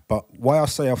 100%. But why I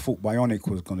say I thought Bionic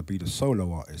was going to be the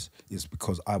solo artist is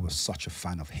because I was such a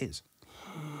fan of his.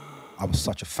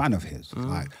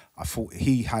 Like, I thought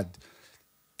he had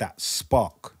that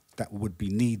spark that would be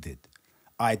needed.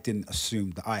 I didn't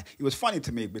assume that it was funny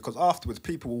to me because afterwards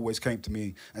people always came to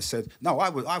me and said, no,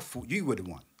 I thought you were the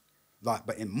one. Like,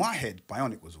 but in my head,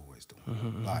 Bionic was always the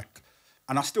one. Like,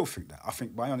 and I still think that. I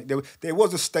think Bionic, there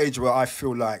was a stage where I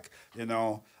feel like, you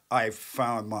know, I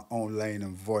found my own lane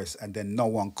and voice and then no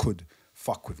one could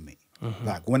fuck with me.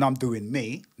 Like, when I'm doing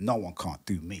me, no one can't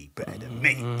do me better than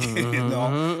me, you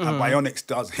know? And Bionic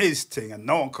does his thing and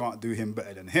no one can't do him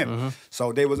better than him.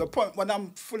 So there was a point when I'm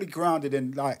fully grounded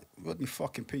in, like, Rodney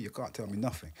fucking P, you can't tell me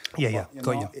nothing. Yeah, But,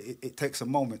 got know, you. It takes a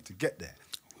moment to get there,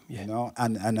 Yeah. you know?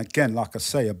 And again, like I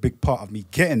say, a big part of me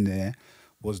getting there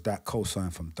was that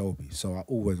cosign from Dolby. So I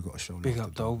always got to show love Big to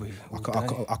up Dolby.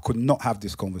 I could not have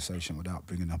this conversation without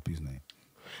bringing up his name.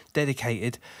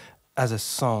 Dedicated as a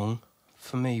song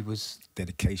for me was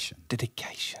Dedication.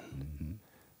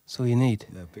 That's all you need.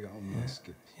 Yeah, big up on my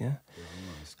skit. Yeah. Big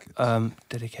up on my skits.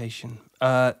 Dedication.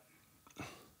 I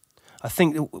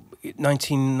think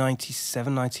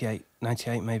 1997, 98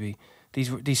 maybe.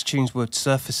 These tunes were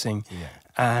surfacing,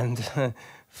 and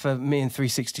for me and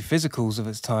 360 Physicals of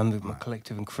its time, with my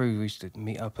collective and crew, we used to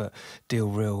meet up at Deal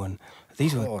Real, and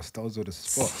these were Those were the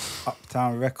spots.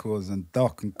 Uptown Records and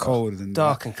Dark and Cold. And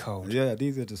Dark and Cold. Yeah,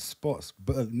 these are the spots.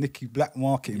 But Nicky Black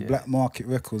Market and Black Market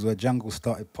Records where Jungle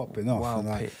started popping off. Wild and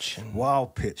like, Pitch and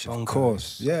Wild Pitch, of Bongos.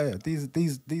 course. Yeah, these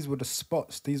were the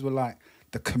spots. These were like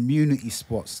the community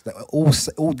spots that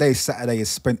all day Saturday is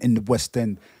spent in the West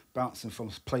End, bouncing from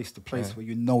place to place where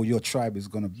you know your tribe is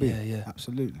going to be. Yeah.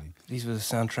 Absolutely. These were the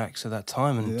soundtracks of that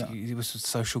time, and it was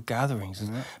social gatherings.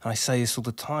 And I say this all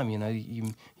the time, you know,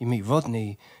 you meet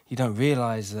Rodney, you don't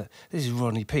realise that this is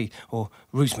Rodney P or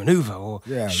Roots Maneuver or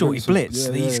Shorty Roots Blitz,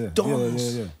 was- these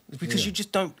dons. Yeah. It's because you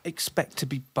just don't expect to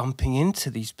be bumping into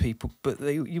these people, but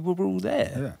you were all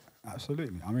there. Yeah,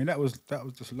 absolutely. I mean, that was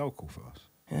just local for us.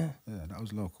 Yeah. Yeah, that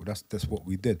was local. That's what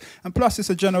we did. And plus, it's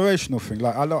a generational thing.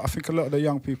 Like, I think a lot of the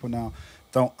young people now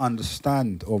don't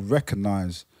understand or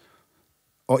recognise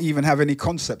or even have any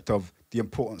concept of the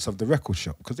importance of the record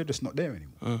shop because they're just not there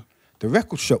anymore. The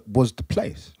record shop was the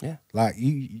place. Yeah. Like,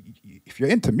 you, if you're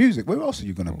into music, where else are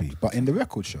you going to be? But in the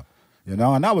record shop, you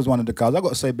know? And that was one of the guys. I got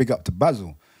to say big up to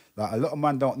Basil. Like, a lot of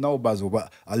man don't know Basil,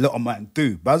 but a lot of man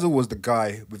do. Basil was the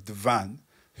guy with the van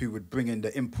who would bring in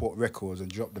the import records and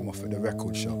drop them off at the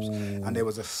record shops. And there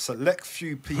was a select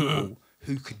few people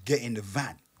who could get in the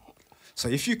van. So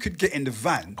if you could get in the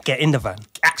van,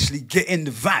 actually get in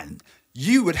the van,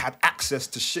 you would have access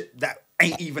to shit that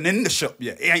ain't even in the shop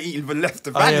yet. It ain't even left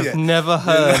the van I have yet. never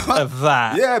heard of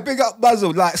that. Yeah, big up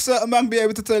Basil. Like, certain man be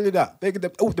able to tell you that.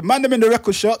 The man them in the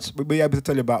record shops will be able to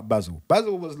tell you about Basil.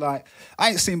 Basil was like, I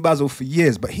ain't seen Basil for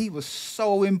years, but he was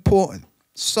so important.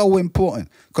 So important.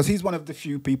 Because he's one of the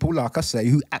few people, like I say,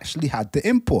 who actually had the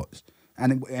imports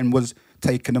and was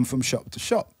taking them from shop to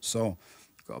shop. So,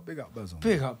 got to big up Basil.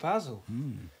 Big up Basil.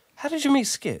 How did you meet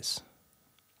Skitz?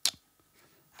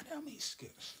 How did I meet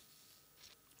Skitz?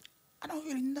 I don't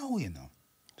really know, you know.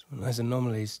 It's one of those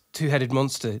anomalies. Two-headed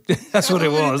monster. That's what it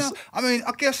don't really was. know. I mean,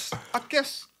 I guess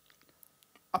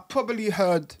I probably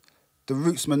heard the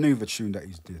Roots Maneuver tune that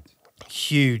he did.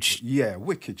 Huge. Yeah,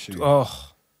 wicked tune. Oh.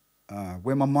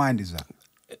 Where My Mind Is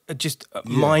At. Just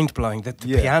mind-blowing. The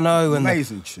piano and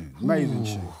amazing tune. Amazing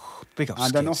tune. Big up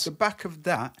And then Skitz. off the back of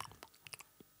that,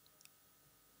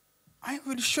 I ain't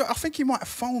really sure. I think he might have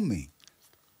phoned me.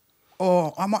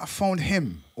 Or I might have phoned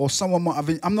him. Or someone might have...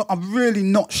 I'm really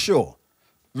not sure.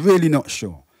 Really not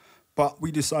sure. But we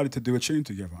decided to do a tune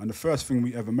together. And the first thing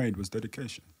we ever made was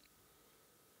Dedication.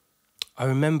 I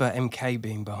remember MK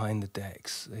being behind the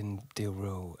decks in Deal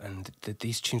Real, and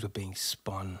these tunes were being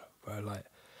spun, bro. Like,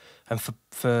 and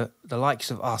for the likes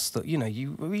of us, that, you know,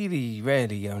 you really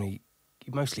rarely only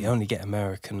mostly only get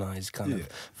Americanized kind of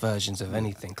versions of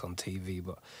anything on TV,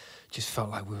 but just felt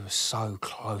like we were so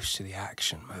close to the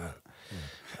action, man.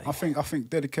 I think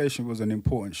Dedication was an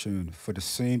important tune for the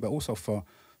scene, but also for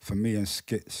me and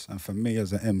Skitz, and for me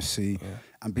as an MC,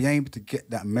 and being able to get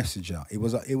that message out. It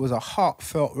was a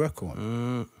heartfelt record.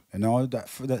 You know,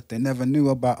 that they never knew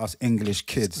about us English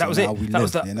kids. That was and it. How we That lived,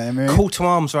 was the you know what I mean? call to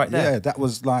arms right there. Yeah, that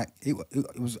was like it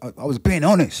was. I was being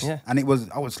honest, and I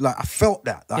was like, I felt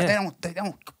that. Like they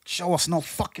don't show us no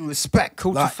fucking respect.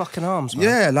 Call like, to fucking arms, man.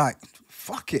 Yeah, like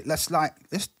fuck it. Let's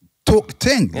talk the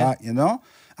thing, like, you know.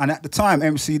 And at the time,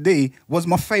 MCD was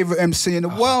my favorite MC in the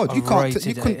world. You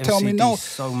couldn't tell me no.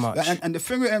 So much. And the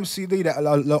thing with MCD that a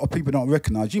lot of people don't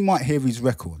recognize, you might hear his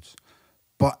records,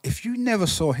 but if you never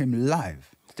saw him live,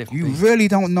 you really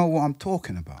don't know what I'm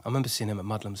talking about. I remember seeing him at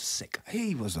Mudlam's Sick.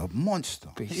 He was a monster.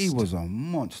 Beast. He was a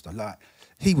monster. Like,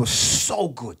 he was so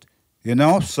good, you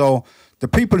know? So the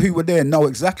people who were there know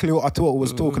exactly what I thought I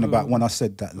was talking about when I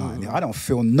said that line. I don't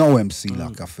feel no MC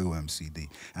like I feel MCD.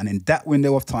 And in that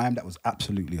window of time, that was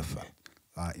absolutely a fact.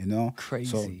 Like, you know? Crazy.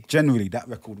 So generally, that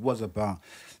record was about,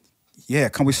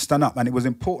 can we stand up? And it was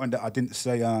important that I didn't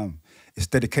say it's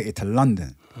dedicated to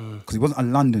London, because it wasn't a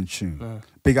London tune.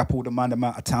 Big up all the man them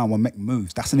out of town will make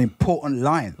moves. That's an important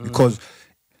line, because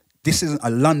this isn't a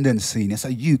London scene, it's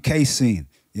a UK scene.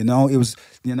 You know, it was,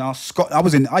 you know,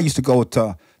 I used to go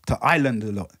to Ireland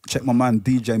a lot. Check my man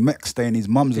DJ Mech stay in his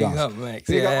mum's house. Up, Mech.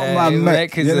 Big up my man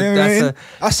Mech. You know what I mean?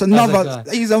 That's another,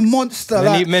 he's a monster.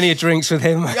 Many a drinks with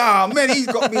him. Yeah, man, he's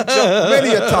got me jumped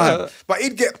many a time. But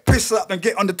he'd get pissed up and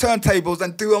get on the turntables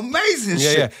and do amazing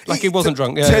shit. Yeah. Like he wasn't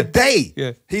drunk. Today.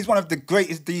 Yeah. He's one of the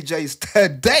greatest DJs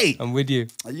today. I'm with you.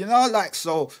 You know, like,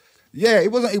 so... Yeah,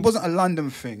 it wasn't a London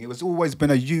thing. It was always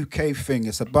been a UK thing.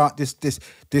 It's about this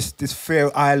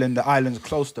fair island, the island's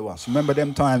close to us. Remember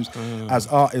them times as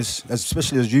artists,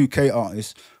 especially as UK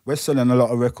artists, we're selling a lot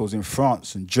of records in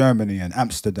France and Germany and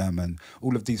Amsterdam and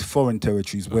all of these foreign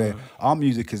territories where our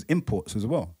music is imports as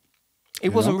well. It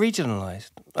wasn't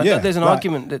regionalised. There's an like,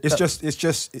 argument that... It's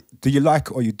just, do you like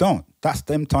it or you don't? That's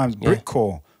them times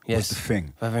Britcore was the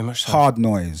thing. Very much so. Hard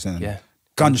Noise and...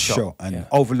 Gunshot and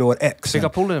Overlord X. Big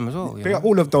up all of them as well. Big up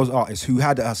all of those artists who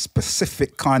had a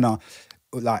specific kind of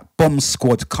like Bomb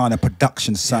Squad kind of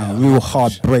production sound, real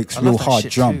hard breaks, real hard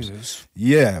drums.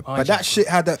 But that shit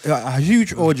had a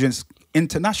huge audience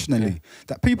internationally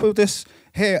that people just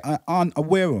here aren't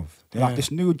aware of. Like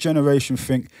this new generation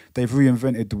think they've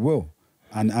reinvented the wheel.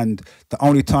 And the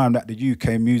only time that the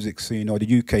UK music scene or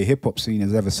the UK hip hop scene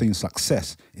has ever seen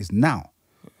success is now.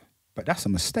 But that's a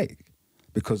mistake.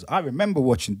 Because I remember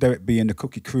watching Derek B and the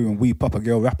Cookie Crew and We Papa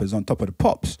Girl rappers on Top of the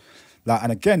Pops. Like, and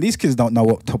again, these kids don't know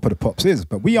what Top of the Pops is,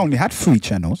 but we only had 3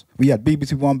 channels. We had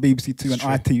BBC One, BBC Two, and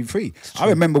ITV3. I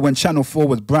remember when Channel 4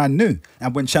 was brand new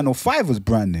and when Channel 5 was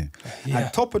brand new.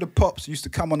 And Top of the Pops used to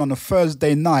come on a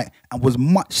Thursday night and was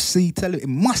must-watch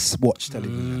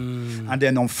television. And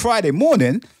then on Friday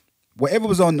morning, whatever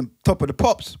was on the Top of the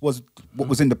Pops was what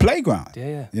was in the playground.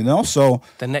 You know, so...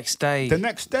 The next day,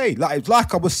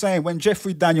 like I was saying, when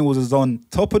Jeffrey Daniels was on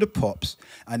Top of the Pops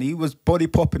and he was body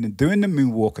popping and doing the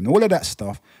moonwalk and all of that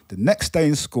stuff, the next day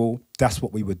in school, that's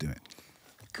what we were doing.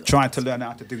 Trying to learn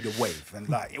how to do the wave and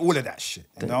like all of that shit,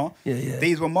 you know?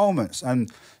 These were moments.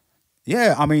 And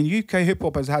yeah, I mean, UK hip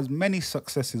hop has had many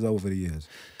successes over the years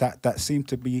that seem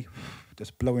to be...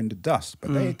 just blowing the dust,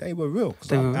 but they were real.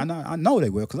 I know they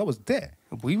were because I was there.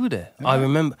 We were there. I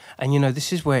remember, and you know,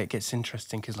 this is where it gets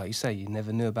interesting because, like you say, you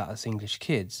never knew about us English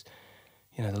kids.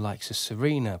 You know, the likes of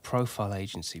Serena, Profile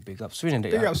Agency, big up Serena.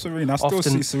 Big up Serena. I still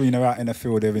see Serena out in the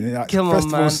field every day. Like, come on,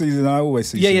 festival man. Season, I always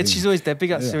see Serena. Yeah, she's always there.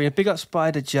 Big up Serena. Big up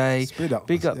Spider J. Big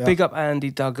up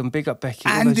Andy Duggan. Big up Becky.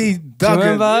 Andy Duggan. Do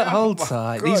you remember? Hold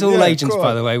tight. God, These all agents,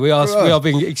 by the way. We are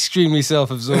being extremely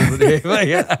self-absorbed here.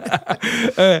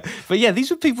 But yeah,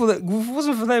 these were people that, if it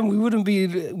wasn't for them, we wouldn't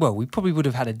be, well, we probably would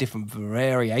have had a different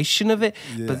variation of it.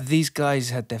 But these guys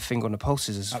had their finger on the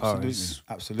pulses as far as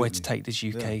where to take this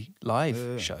UK live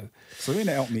show.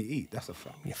 Serena helped me eat. That's a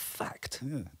fact. Yeah, fact.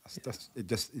 Yeah, it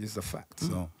just is a fact.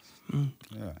 So,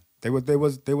 yeah, there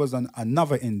was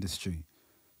another industry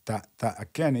that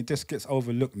again it just gets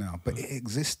overlooked now, but it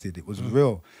existed. It was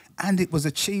real, and it was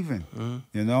achieving.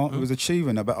 You know, it was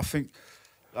achieving. But I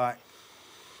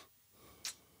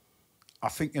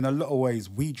think in a lot of ways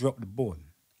we dropped the ball,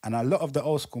 and a lot of the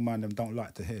old school man them don't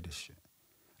like to hear this shit.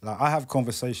 Like, I have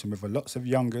conversation with lots of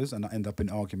youngers and I end up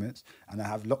in arguments, and I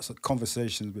have lots of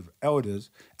conversations with elders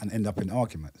and end up in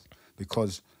arguments,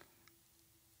 because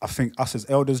I think us as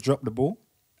elders dropped the ball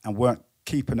and weren't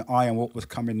keeping an eye on what was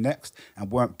coming next and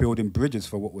weren't building bridges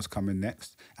for what was coming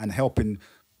next and helping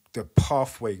the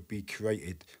pathway be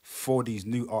created for these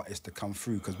new artists to come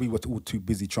through, because we were all too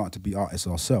busy trying to be artists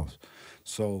ourselves.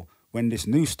 So when this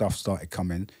new stuff started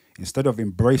coming, instead of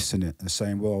embracing it and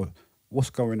saying, well, what's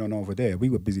going on over there, we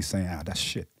were busy saying, that's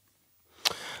shit.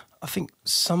 I think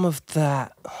some of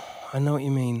that, I know what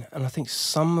you mean, and I think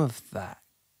some of that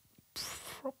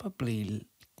probably,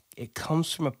 it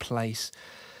comes from a place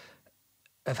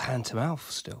of hand to mouth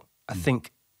still. I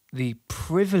think the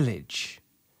privilege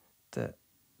that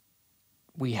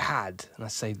we had, and I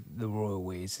say the royal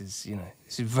we, is, you know,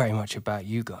 this is very much about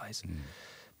you guys,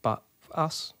 but for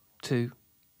us to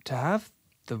have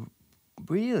the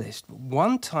realist,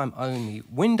 one time only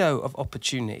window of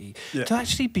opportunity to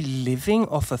actually be living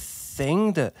off a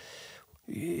thing that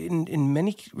in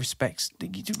many respects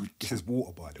This is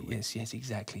water, by the way. yes,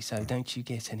 exactly. So don't you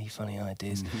get any funny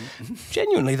ideas.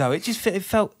 Genuinely though, it just it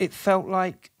felt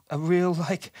like a real,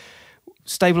 like,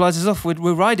 stabilizers off,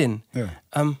 we're riding.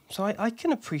 So I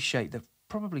can appreciate that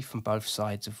probably from both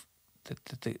sides of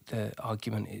the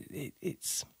argument.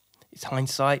 It's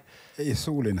hindsight. It's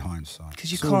all in hindsight.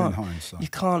 Because you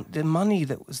can't. The money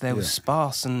that was there was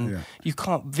sparse, and you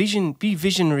can't be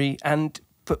visionary and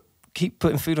keep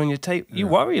putting food on your table. You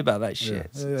worry about that shit.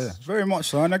 Yeah, very much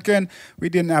so. And again, we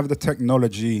didn't have the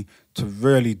technology to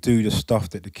really do the stuff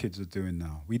that the kids are doing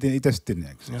now. It just didn't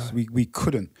exist. No. We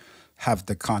couldn't have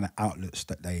the kind of outlets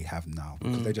that they have now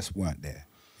because they just weren't there.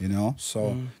 You know,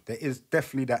 so there is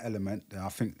definitely that element. I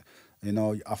think, you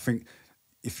know,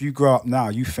 if you grow up now,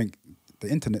 you think the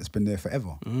internet's been there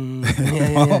forever. And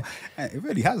it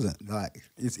really hasn't. Like,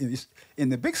 it's in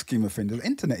the big scheme of things, the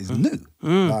internet is new.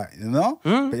 Like, you know,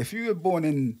 but if you were born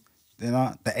in, you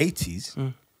know, the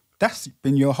 80s, that's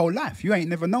been your whole life. You ain't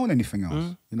never known anything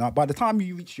else. You know, by the time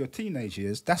you reach your teenage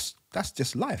years, that's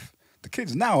just life. The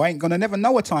kids now ain't gonna never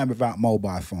know a time without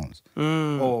mobile phones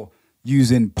or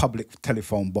using public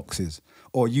telephone boxes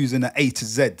or using an A to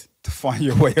Z to find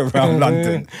your way around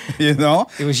London, you know?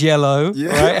 It was yellow,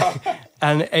 right?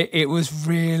 And it was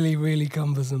really, really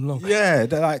cumbersome long. Yeah,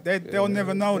 they'll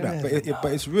never know that,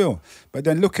 but it's real. But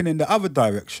then looking in the other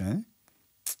direction,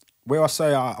 where I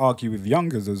say I argue with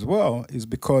youngers as well, is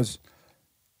because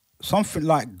something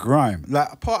like grime, like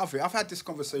a part of it, I've had this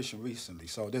conversation recently.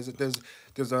 So there's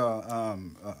a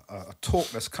talk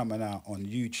that's coming out on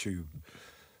YouTube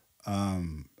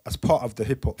as part of the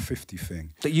Hip Hop 50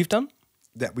 thing. That you've done?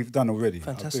 That we've done already.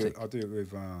 Fantastic. I'll do it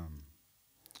with,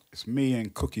 it's me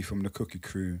and Cookie from the Cookie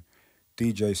Crew,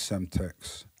 DJ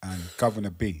Semtex, and Governor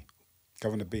B.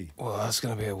 Well, that's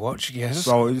going to be a watch, yes.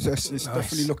 So it's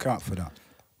definitely look out for that.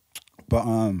 But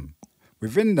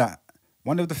within that,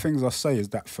 one of the things I say is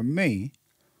that for me,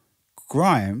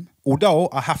 grime, although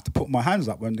I have to put my hands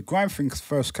up, when the grime thing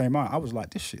first came out, I was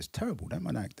like, this shit is terrible. That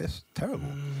man, like, this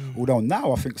terrible. Although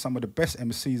now I think some of the best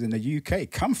MCs in the UK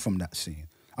come from that scene.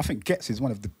 I think Getz is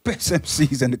one of the best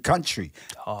MCs in the country.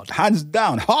 Hard. Hands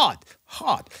down, hard.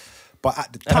 But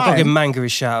at the time... I've got to give Manga a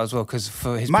shout as well, because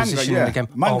for his position in the game.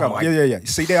 Manga, yeah.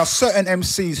 See, there are certain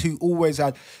MCs who always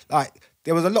had, like,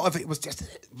 there was a lot of it was just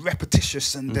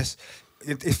repetitious and this...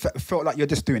 It felt like you're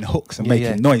just doing hooks and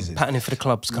making noises. Patterning for the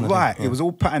clubs kind of thing. Right, it was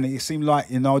all patterning. It seemed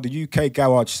like, you know, the UK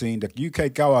garage scene, the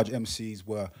UK garage MCs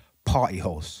were party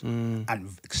hosts and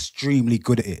extremely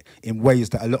good at it in ways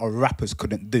that a lot of rappers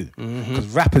couldn't do. Because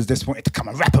rappers just wanted to come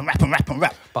and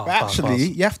rap. But actually,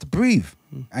 you have to breathe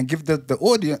and give the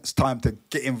audience time to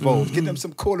get involved, give them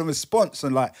some call and response.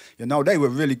 And, like, you know, they were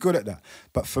really good at that.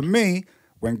 But for me,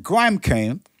 when grime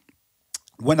came,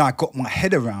 when I got my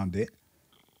head around it,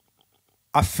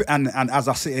 and as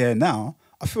I sit here now,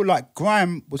 I feel like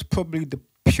grime was probably the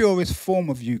purest form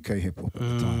of UK hip hop at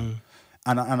the time.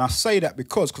 And I say that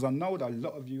because I know that a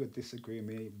lot of you would disagree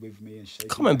with me and shaking.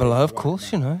 Comment below, of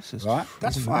course, now. You know. Right?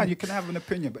 That's fine. You can have an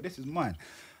opinion, but this is mine.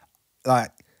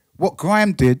 Like, what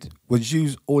grime did was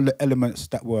use all the elements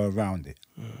that were around it.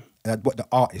 What the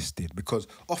artist did. Because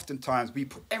oftentimes we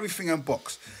put everything in a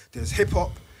box. There's hip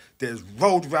hop, there's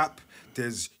road rap,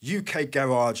 there's UK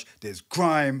garage, there's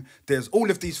grime, there's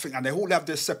all of these things, and they all have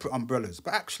their separate umbrellas.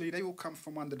 But actually, they all come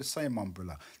from under the same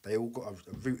umbrella. They all got a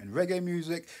root in reggae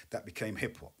music that became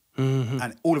hip-hop.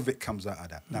 And all of it comes out of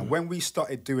that. Now, when we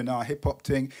started doing our hip-hop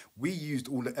thing, we used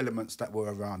all the elements that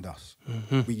were around us.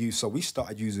 So we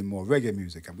started using more reggae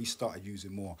music, and we started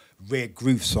using more rare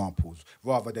groove samples,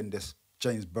 rather than this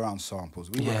James Brown samples.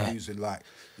 We were using, like,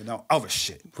 you know, other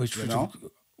shit. Which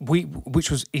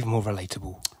was even more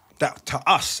relatable. That to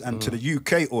us and to the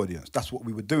UK audience, that's what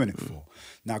we were doing it for.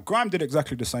 Now, grime did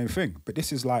exactly the same thing, but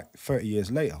this is like 30 years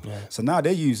later. So now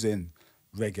they're using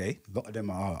reggae. A lot of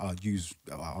them are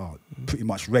pretty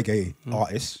much reggae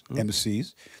artists,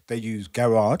 MCs. They use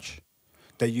garage.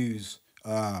 They use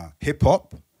hip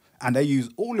hop, and they use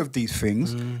all of these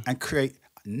things and create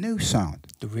a new sound.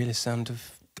 The realest sound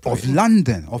of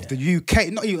London, of the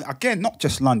UK. Not even, again, not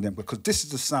just London, because this is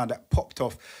the sound that popped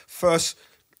off first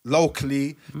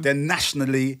locally, then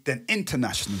nationally, then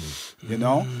internationally, you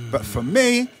know? But for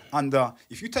me,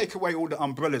 if you take away all the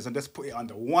umbrellas and just put it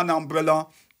under one umbrella,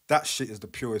 that shit is the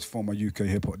purest form of UK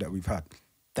hip hop that we've had.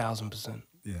 1000%.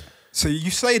 Yeah. So you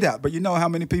say that, but you know how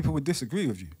many people would disagree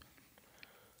with you?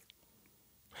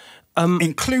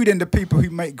 Including the people who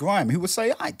make grime, who would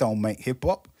say, I don't make hip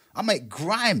hop, I make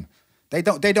grime. They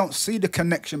don't see the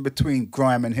connection between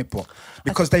grime and hip hop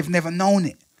because they've never known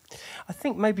it. I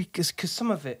think maybe because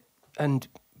some of it, and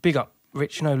big up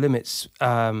Rich No Limits,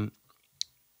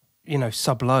 you know,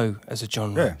 sub low as a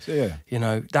genre. Yeah. You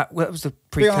know, that was the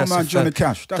Big precursor up man, for Johnny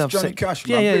Cash. That's dubstep. Johnny Cash,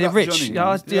 man. Yeah, Big up Rich. Johnny, Yeah,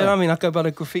 man. you know what I mean, I go by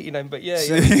the graffiti name, but you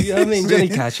know what I mean, Johnny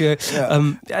Cash.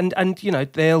 Yeah. And you know,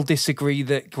 they'll disagree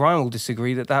that grime will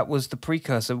disagree that was the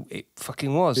precursor. It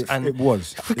fucking was. It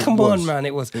was. Come on, man,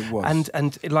 it was. It was.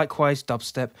 And likewise,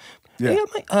 dubstep. Yeah.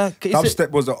 Mate, Dubstep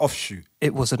was an offshoot.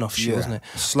 It was an offshoot, wasn't it?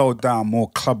 Slowed down,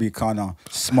 more clubby kind of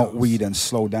smoke weed and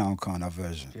slow down kind of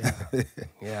version. Yeah,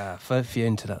 yeah. If you're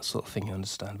into that sort of thing, you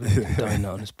understand. But we don't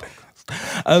know on this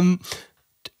podcast.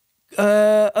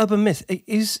 Urban myth: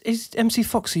 is MC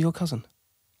Foxy your cousin?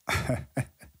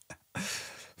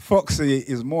 Foxy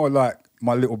is more like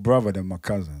my little brother than my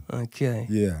cousin. Okay.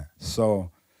 Yeah.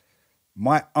 So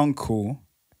my uncle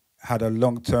had a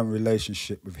long-term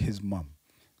relationship with his mum.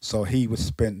 So he would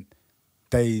spend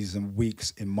days and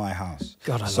weeks in my house.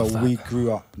 God, I so love that. we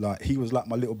grew up like, he was like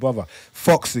my little brother.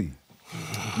 Foxy,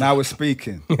 now we're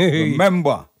speaking.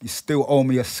 Remember, you still owe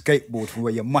me a skateboard for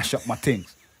where you mash up my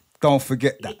things. Don't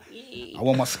forget that. I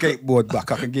want my skateboard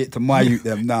back. I can get it to my youth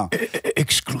them now.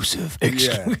 Exclusive.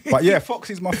 Yeah. But yeah,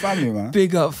 Foxy's my family, man.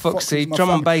 Big up Foxy, Foxy's my drum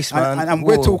and family. bass, man. And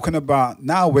we're talking about,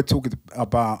 now we're talking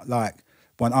about like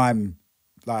when I'm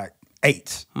like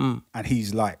 8 and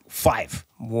he's like 5.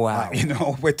 Wow. Like, you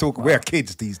know, we're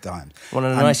kids these times. One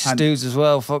of the nicest dudes as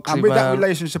well, Foxy, and with that man.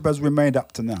 relationship has remained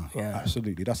up to now. Yeah.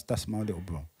 Absolutely. That's my little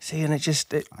bro. See, and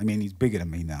I mean, he's bigger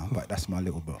than me now, but that's my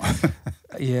little bro.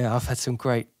 yeah, I've had some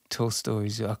great tour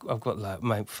stories. I've got like,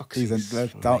 mate, Foxy. He's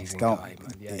Guy, man.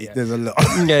 Yeah. There's a lot.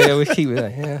 yeah, we keep it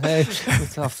there.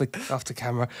 Yeah, after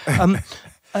camera.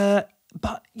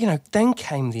 But you know, then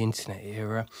came the internet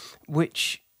era,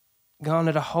 which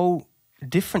garnered a whole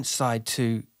different side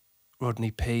to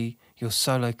Rodney P, your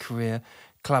solo career,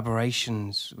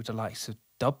 collaborations with the likes of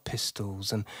Dub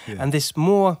Pistols, and this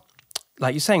more,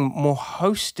 like you're saying, more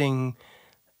hosting.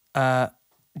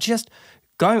 Just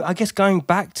going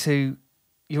back to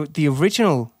the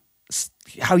original,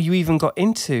 how you even got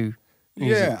into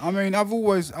music. Yeah, I mean, I've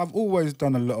always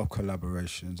done a lot of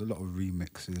collaborations, a lot of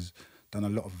remixes, done a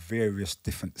lot of various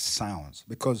different sounds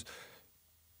because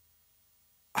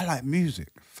I like music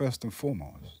first and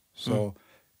foremost. So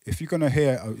if you're gonna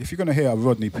hear a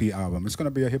Rodney P album, it's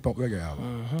gonna be a hip hop reggae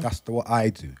album. That's what I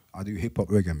do. I do hip hop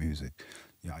reggae music.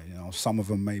 Yeah, you know, some of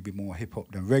them may be more hip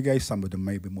hop than reggae, some of them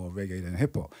may be more reggae than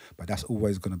hip hop, but that's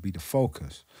always gonna be the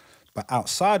focus. But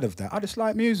outside of that, I just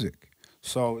like music.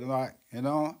 So like, you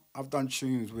know, I've done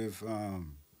tunes with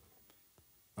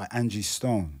like Angie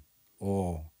Stone,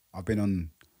 or I've been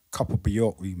on a couple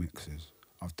Bjork remixes.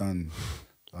 I've done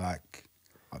like,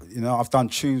 you know, I've done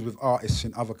tunes with artists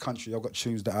in other countries. I've got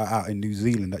tunes that are out in New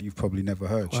Zealand that you've probably never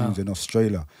heard, tunes in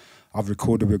Australia. I've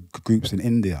recorded with groups in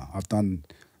India. I've done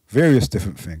various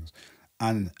different things.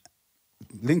 And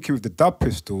linking with the Dub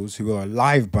Pistols, who are a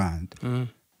live band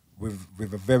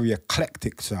with a very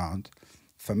eclectic sound,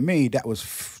 for me, that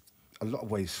was a lot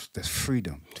of ways, there's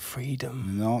freedom. Freedom.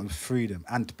 You know, freedom.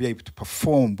 And to be able to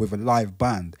perform with a live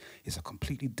band is a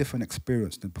completely different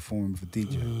experience than performing with a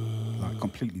DJ. Like,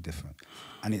 completely different.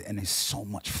 And it's so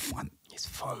much fun. It's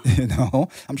fun. You know?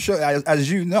 I'm sure,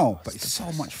 as you know, but it's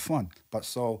so much fun. But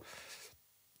so...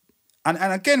 And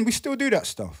again, we still do that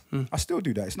stuff. I still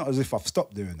do that. It's not as if I've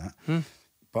stopped doing that.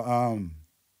 But...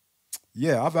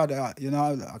 yeah, I've had, you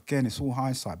know, again, it's all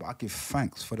hindsight, but I give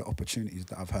thanks for the opportunities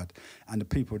that I've had and the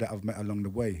people that I've met along the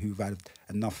way who've had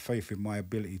enough faith in my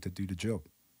ability to do the job.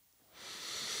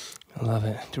 I love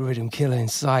it. The Riddim Killa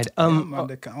inside. Man,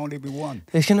 there can only be one.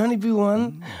 There can only be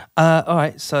one. All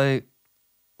right, so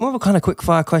more of a kind of quick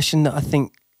fire question that I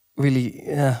think really,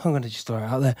 I'm going to just throw it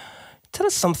out there. Tell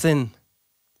us something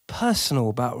personal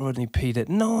about Rodney P that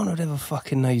no one would ever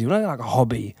fucking know you. Like a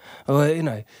hobby, or, you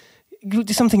know,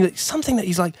 something that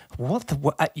he's like, what?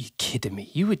 Are you kidding me?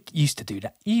 You used to do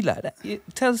that. You like that?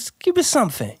 Tell us, give us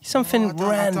something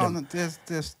random.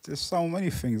 There's so many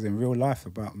things in real life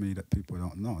about me that people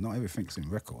don't know. Not everything's in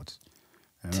records.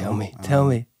 You know? Tell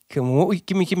me. Come on,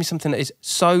 give me something that is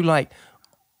so like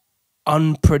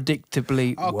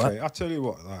unpredictably. Okay, What? I'll tell you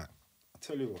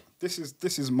what.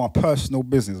 This is my personal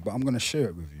business, but I'm going to share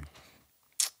it with you.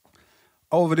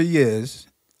 Over the years,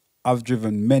 I've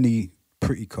driven many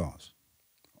pretty cars,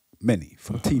 many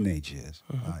from teenage years.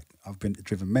 Like I've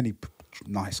driven many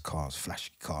nice cars,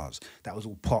 flashy cars. That was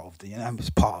all part of it's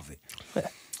part of it.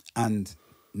 And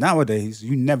nowadays,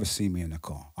 you never see me in a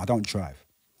car. I don't drive.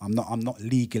 I'm not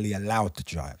legally allowed to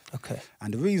drive. Okay.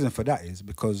 And the reason for that is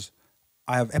because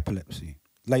I have epilepsy,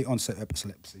 late onset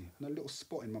epilepsy, and a little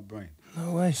spot in my brain.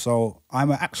 No way. So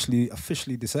I'm actually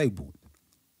officially disabled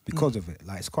because of it.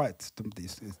 Like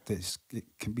it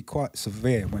can be quite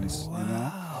severe when it's you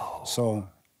know. So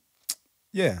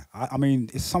yeah, I mean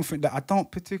it's something that I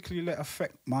don't particularly let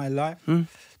affect my life,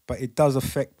 but it does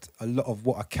affect a lot of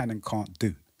what I can and can't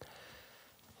do.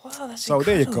 Wow, that's so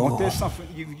incredible. There you go. There's something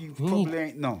you probably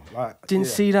ain't know. Like Didn't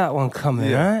see that one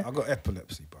coming, right? I got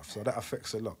epilepsy, bruv, so that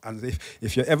affects a lot. And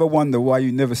if you ever wonder why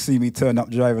you never see me turn up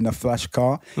driving a flash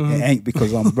car, it ain't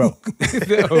because I'm broke.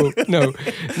 no.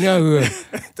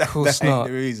 Of course that ain't not.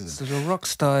 the reason. So there's a rock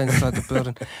star inside the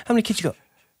building. How many kids you got?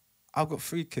 I've got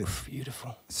 3 kids.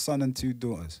 Beautiful. Son and 2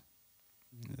 daughters.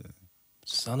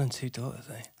 Son and 2 daughters,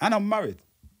 eh? And I'm married.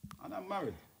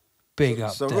 Big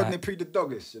up, So Dad. Rodney P the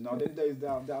doggist, you know, them days that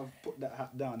I've put that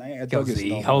hat down. I ain't a doggist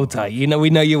no more. Hold tight. You know, we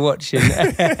know you're watching.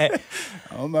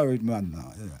 I'm a married man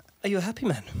now, yeah. Are you a happy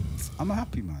man? I'm a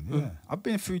happy man, yeah. I've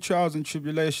been through trials and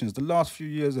tribulations. The last few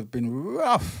years have been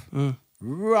rough.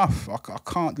 Rough. I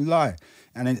can't lie.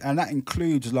 And that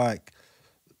includes like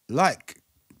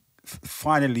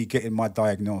finally getting my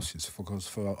diagnosis, because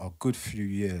for a good few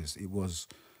years it was,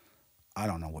 I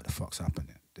don't know what the fuck's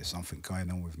happening. There's something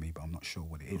going on with me, but I'm not sure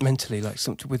what it is. Mentally, like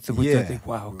something with the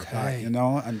wow, okay. Like, you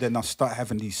know, and then I started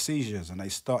having these seizures, and they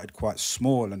started quite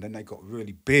small, and then they got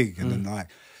really big, and then like,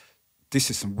 this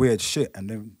is some weird shit, and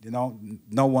then, you know,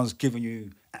 no one's giving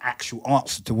you an actual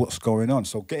answer to what's going on.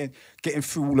 So getting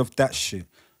through all of that shit,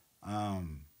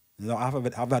 you know,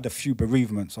 I've had a few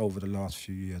bereavements over the last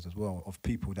few years as well of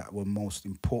people that were most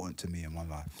important to me in my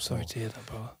life. Sorry to hear that,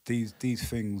 bro. These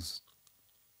things,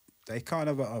 they kind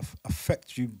of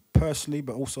affect you personally,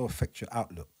 but also affect your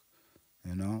outlook,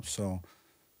 you know? So,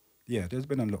 yeah, there's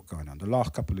been a lot going on. The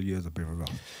last couple of years have been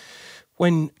rough.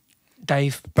 When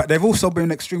Dave... But they've also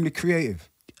been extremely creative.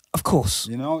 Of course.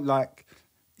 You know, like,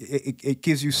 it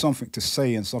gives you something to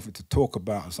say and something to talk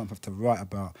about and something to write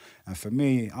about. And for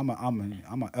me, I'm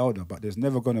an elder, but there's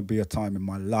never going to be a time in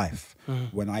my life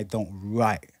when I don't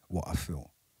write what I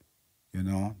feel. You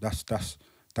know, that's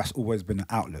always been an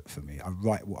outlet for me. I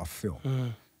write what I feel.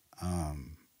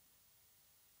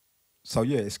 So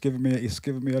yeah, it's given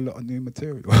me a lot of new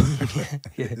material.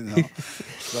 You know?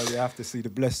 So you have to see the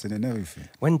blessing in everything.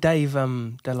 When Dave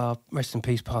Della, rest in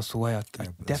peace, passed away, I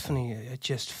definitely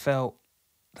just felt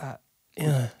that, you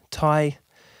know, Ty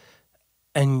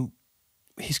and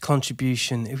his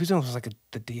contribution. It was almost like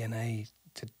the DNA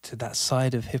to that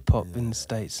side of hip hop in the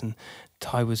States, and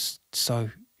Ty was so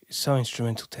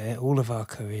instrumental to it, all of our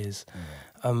careers.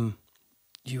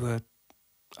 You were,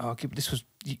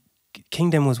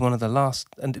 Kingdem was one of the last,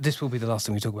 and this will be the last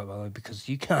thing we talk about, by the way, because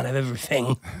you can't have everything.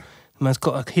 The man's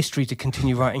got a history to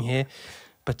continue writing here.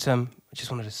 But I just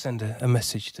wanted to send a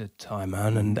message to Ty,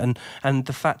 man, and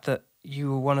the fact that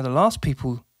you were one of the last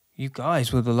people, you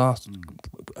guys were the last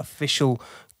official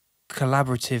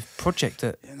collaborative project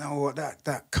that... You know what,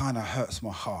 that kind of hurts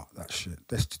my heart, that shit.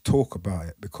 Let's talk about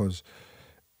it, because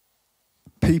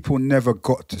people never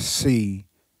got to see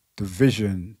the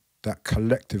vision that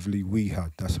collectively we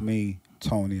had. That's me,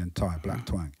 Tony and Ty, Black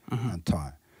Twang and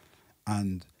Ty.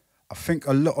 And I think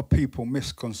a lot of people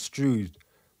misconstrued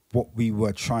what we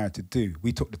were trying to do.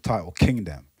 We took the title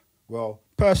Kingdem. Well,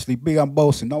 personally, big and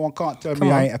boasting, no one can't tell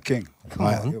me I ain't a king.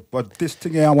 But this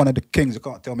thing here, I'm one of the kings, you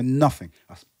can't tell me nothing.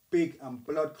 That's big and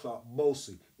blood clot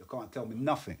boasting, you can't tell me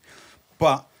nothing.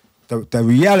 But the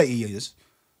reality is,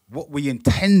 what we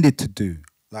intended to do,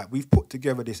 like we've put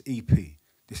together this EP.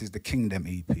 This is the Kingdem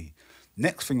EP.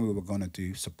 Next thing we were going to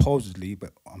do, supposedly,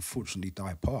 but unfortunately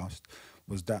died past,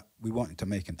 was that we wanted to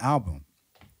make an album.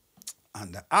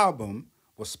 And the album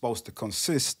was supposed to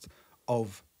consist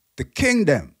of the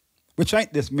Kingdem, which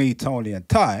ain't just me, Tony and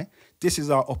Ty. This is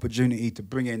our opportunity to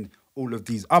bring in all of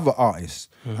these other artists.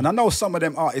 And I know some of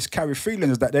them artists carry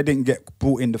feelings that they didn't get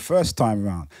brought in the first time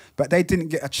around, but they didn't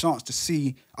get a chance to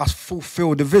see us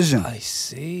fulfill the vision. I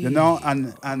see. You know,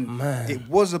 and it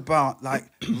was about like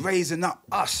raising up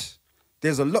us.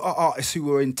 There's a lot of artists who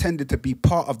were intended to be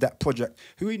part of that project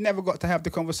who we never got to have the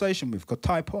conversation with because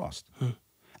Ty passed.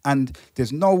 And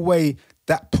there's no way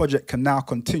that project can now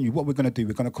continue. What we're going to do,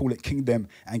 we're going to call it Kingdem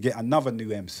and get another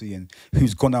new MC in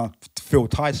who's going to fill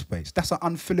Ty space. That's an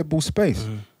unfillable space.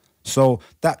 So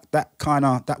that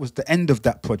was the end of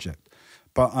that project.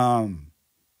 But I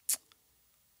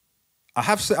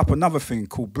have set up another thing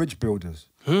called Bridge Builders,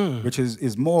 which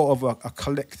is more of a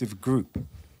collective group,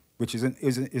 which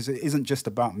isn't just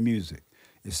about music.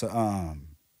 It's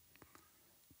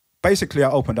basically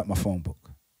I opened up my phone book.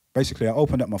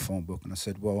 And I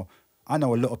said, well, I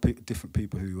know a lot of different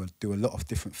people who do a lot of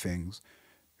different things,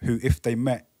 who if they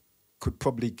met could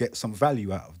probably get some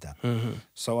value out of that.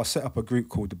 So I set up a group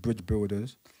called the Bridge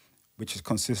Builders, which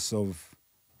consists of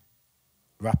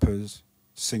rappers,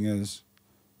 singers,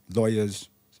 lawyers,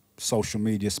 social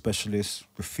media specialists,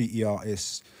 graffiti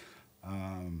artists,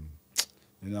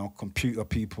 computer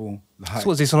people. Like, So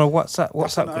was this on a WhatsApp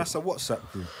group? That's a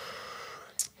WhatsApp group.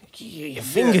 Your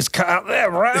fingers cut out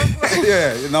there, right?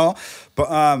 Yeah, but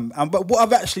what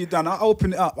I've actually done, I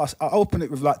open it up. I open it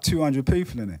with like 200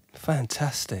 people in it.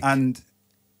 Fantastic. And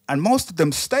most of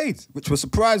them stayed, which was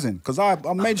surprising because I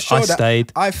made sure I that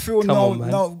stayed. I feel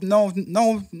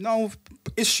no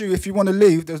issue if you want to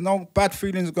leave. There's no bad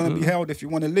feelings going to be held if you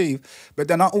want to leave. But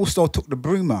then I also took the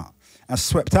broom out and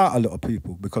swept out a lot of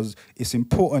people because it's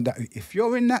important that if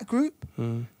you're in that group,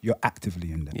 you're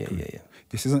actively in that group. Yeah.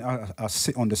 This isn't I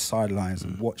sit on the sidelines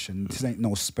and watch, and this ain't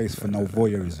no space for no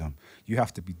voyeurism. You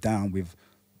have to be down with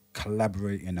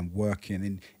collaborating and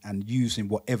working and using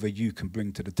whatever you can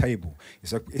bring to the table.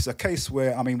 It's a case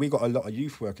where, I mean, we got a lot of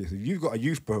youth workers. If you've got a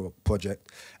youth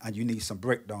project and you need some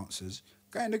break dancers,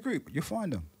 go in the group, you'll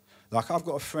find them. Like I've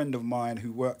got a friend of mine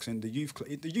who works in the youth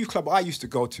club I used to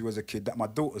go to as a kid that my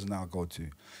daughters now go to.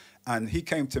 And he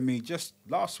came to me just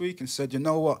last week and said, you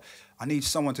know what, I need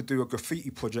someone to do a graffiti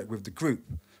project with the group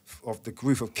of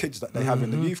kids that they have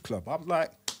in the youth club. I was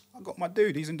like, I got my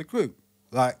dude, he's in the group.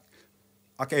 Like,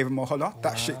 I gave him a holler,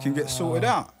 that shit can get sorted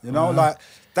out. You know, like,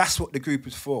 that's what the group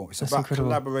is for. It's about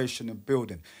collaboration and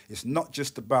building. It's not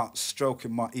just about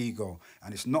stroking my ego,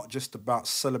 and it's not just about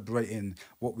celebrating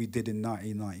what we did in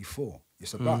 1994.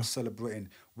 It's about celebrating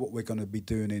what we're going to be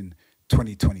doing in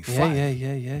 2025,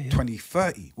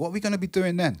 2030. What are we going to be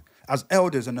doing then? As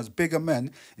elders and as bigger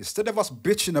men, instead of us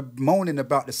bitching and moaning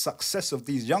about the success of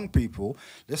these young people,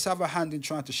 let's have a hand in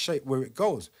trying to shape where it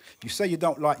goes. You say you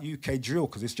don't like UK drill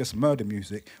because it's just murder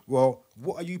music. Well,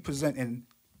 what are you presenting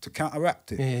to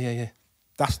counteract it? Yeah.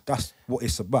 That's what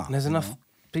it's about. And there's enough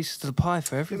pieces to the pie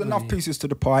for everybody. There's enough pieces to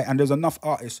the pie, and there's enough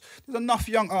artists. There's enough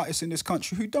young artists in this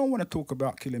country who don't want to talk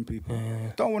about killing people.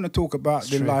 Don't want to talk about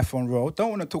their life on road.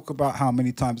 Don't want to talk about how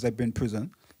many times they've been in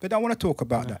prison. They don't want to talk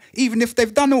about that. Even if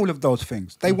they've done all of those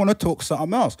things, they want to talk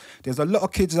something else. There's a lot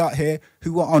of kids out here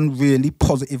who are on really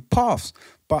positive paths,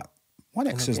 but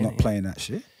 1Xtra's not playing that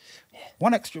shit.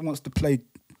 1Xtra wants to play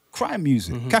crime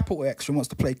music. Capital Extra wants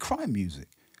to play crime music.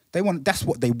 That's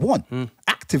what they want.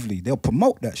 Actively, they'll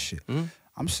promote that shit.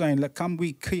 I'm saying, look, can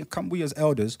we as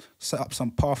elders set up some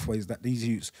pathways that these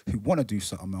youths who want to do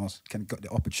something else can get the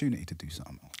opportunity to do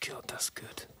something else? God, that's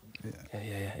good.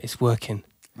 Yeah. It's working.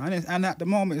 And at the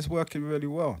moment, it's working really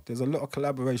well. There's a lot of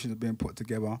collaborations being put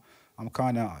together. I'm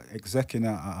kind of executing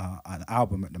an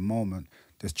album at the moment.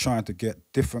 Just trying to get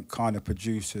different kind of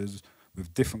producers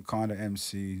with different kind of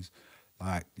MCs,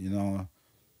 like, you know,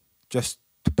 just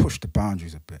to push the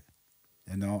boundaries a bit.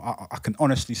 You know, I can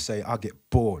honestly say I get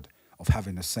bored of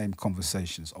having the same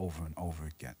conversations over and over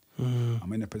again.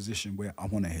 I'm in a position where I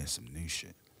want to hear some new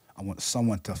shit. I want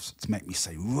someone to make me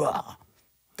say, rah,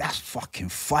 that's fucking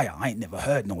fire. I ain't never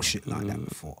heard no shit like that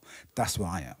before. That's where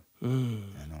I am. You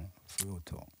know, for real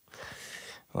talk.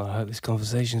 Well, I hope this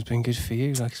conversation's been good for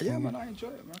you. Like, yeah, man, I enjoy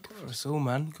it, man. For us all,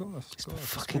 man. Of course. It's been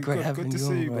fucking great having you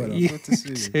on, you, brother. mate. Good to see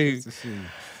you. Good to see you.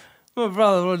 My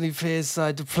brother Rodney P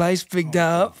inside the place, bigged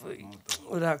that up.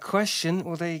 Without question,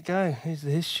 well, there you go. Here's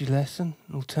the history lesson,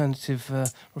 alternative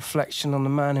reflection on the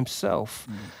man himself.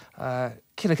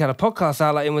 Killa Kela podcast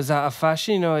outletting was out of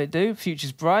fashion, you know what it do.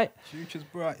 Future's bright. Future's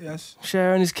bright, yes.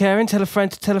 Sharing is caring. Tell a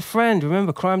friend to tell a friend.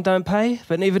 Remember, crime don't pay,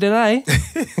 but neither do they.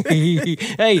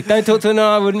 Hey, don't talk to an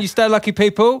eye, wouldn't you? Stay lucky,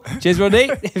 people. Cheers, Rodney.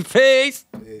 Peace.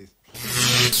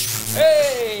 Peace.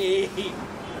 Hey.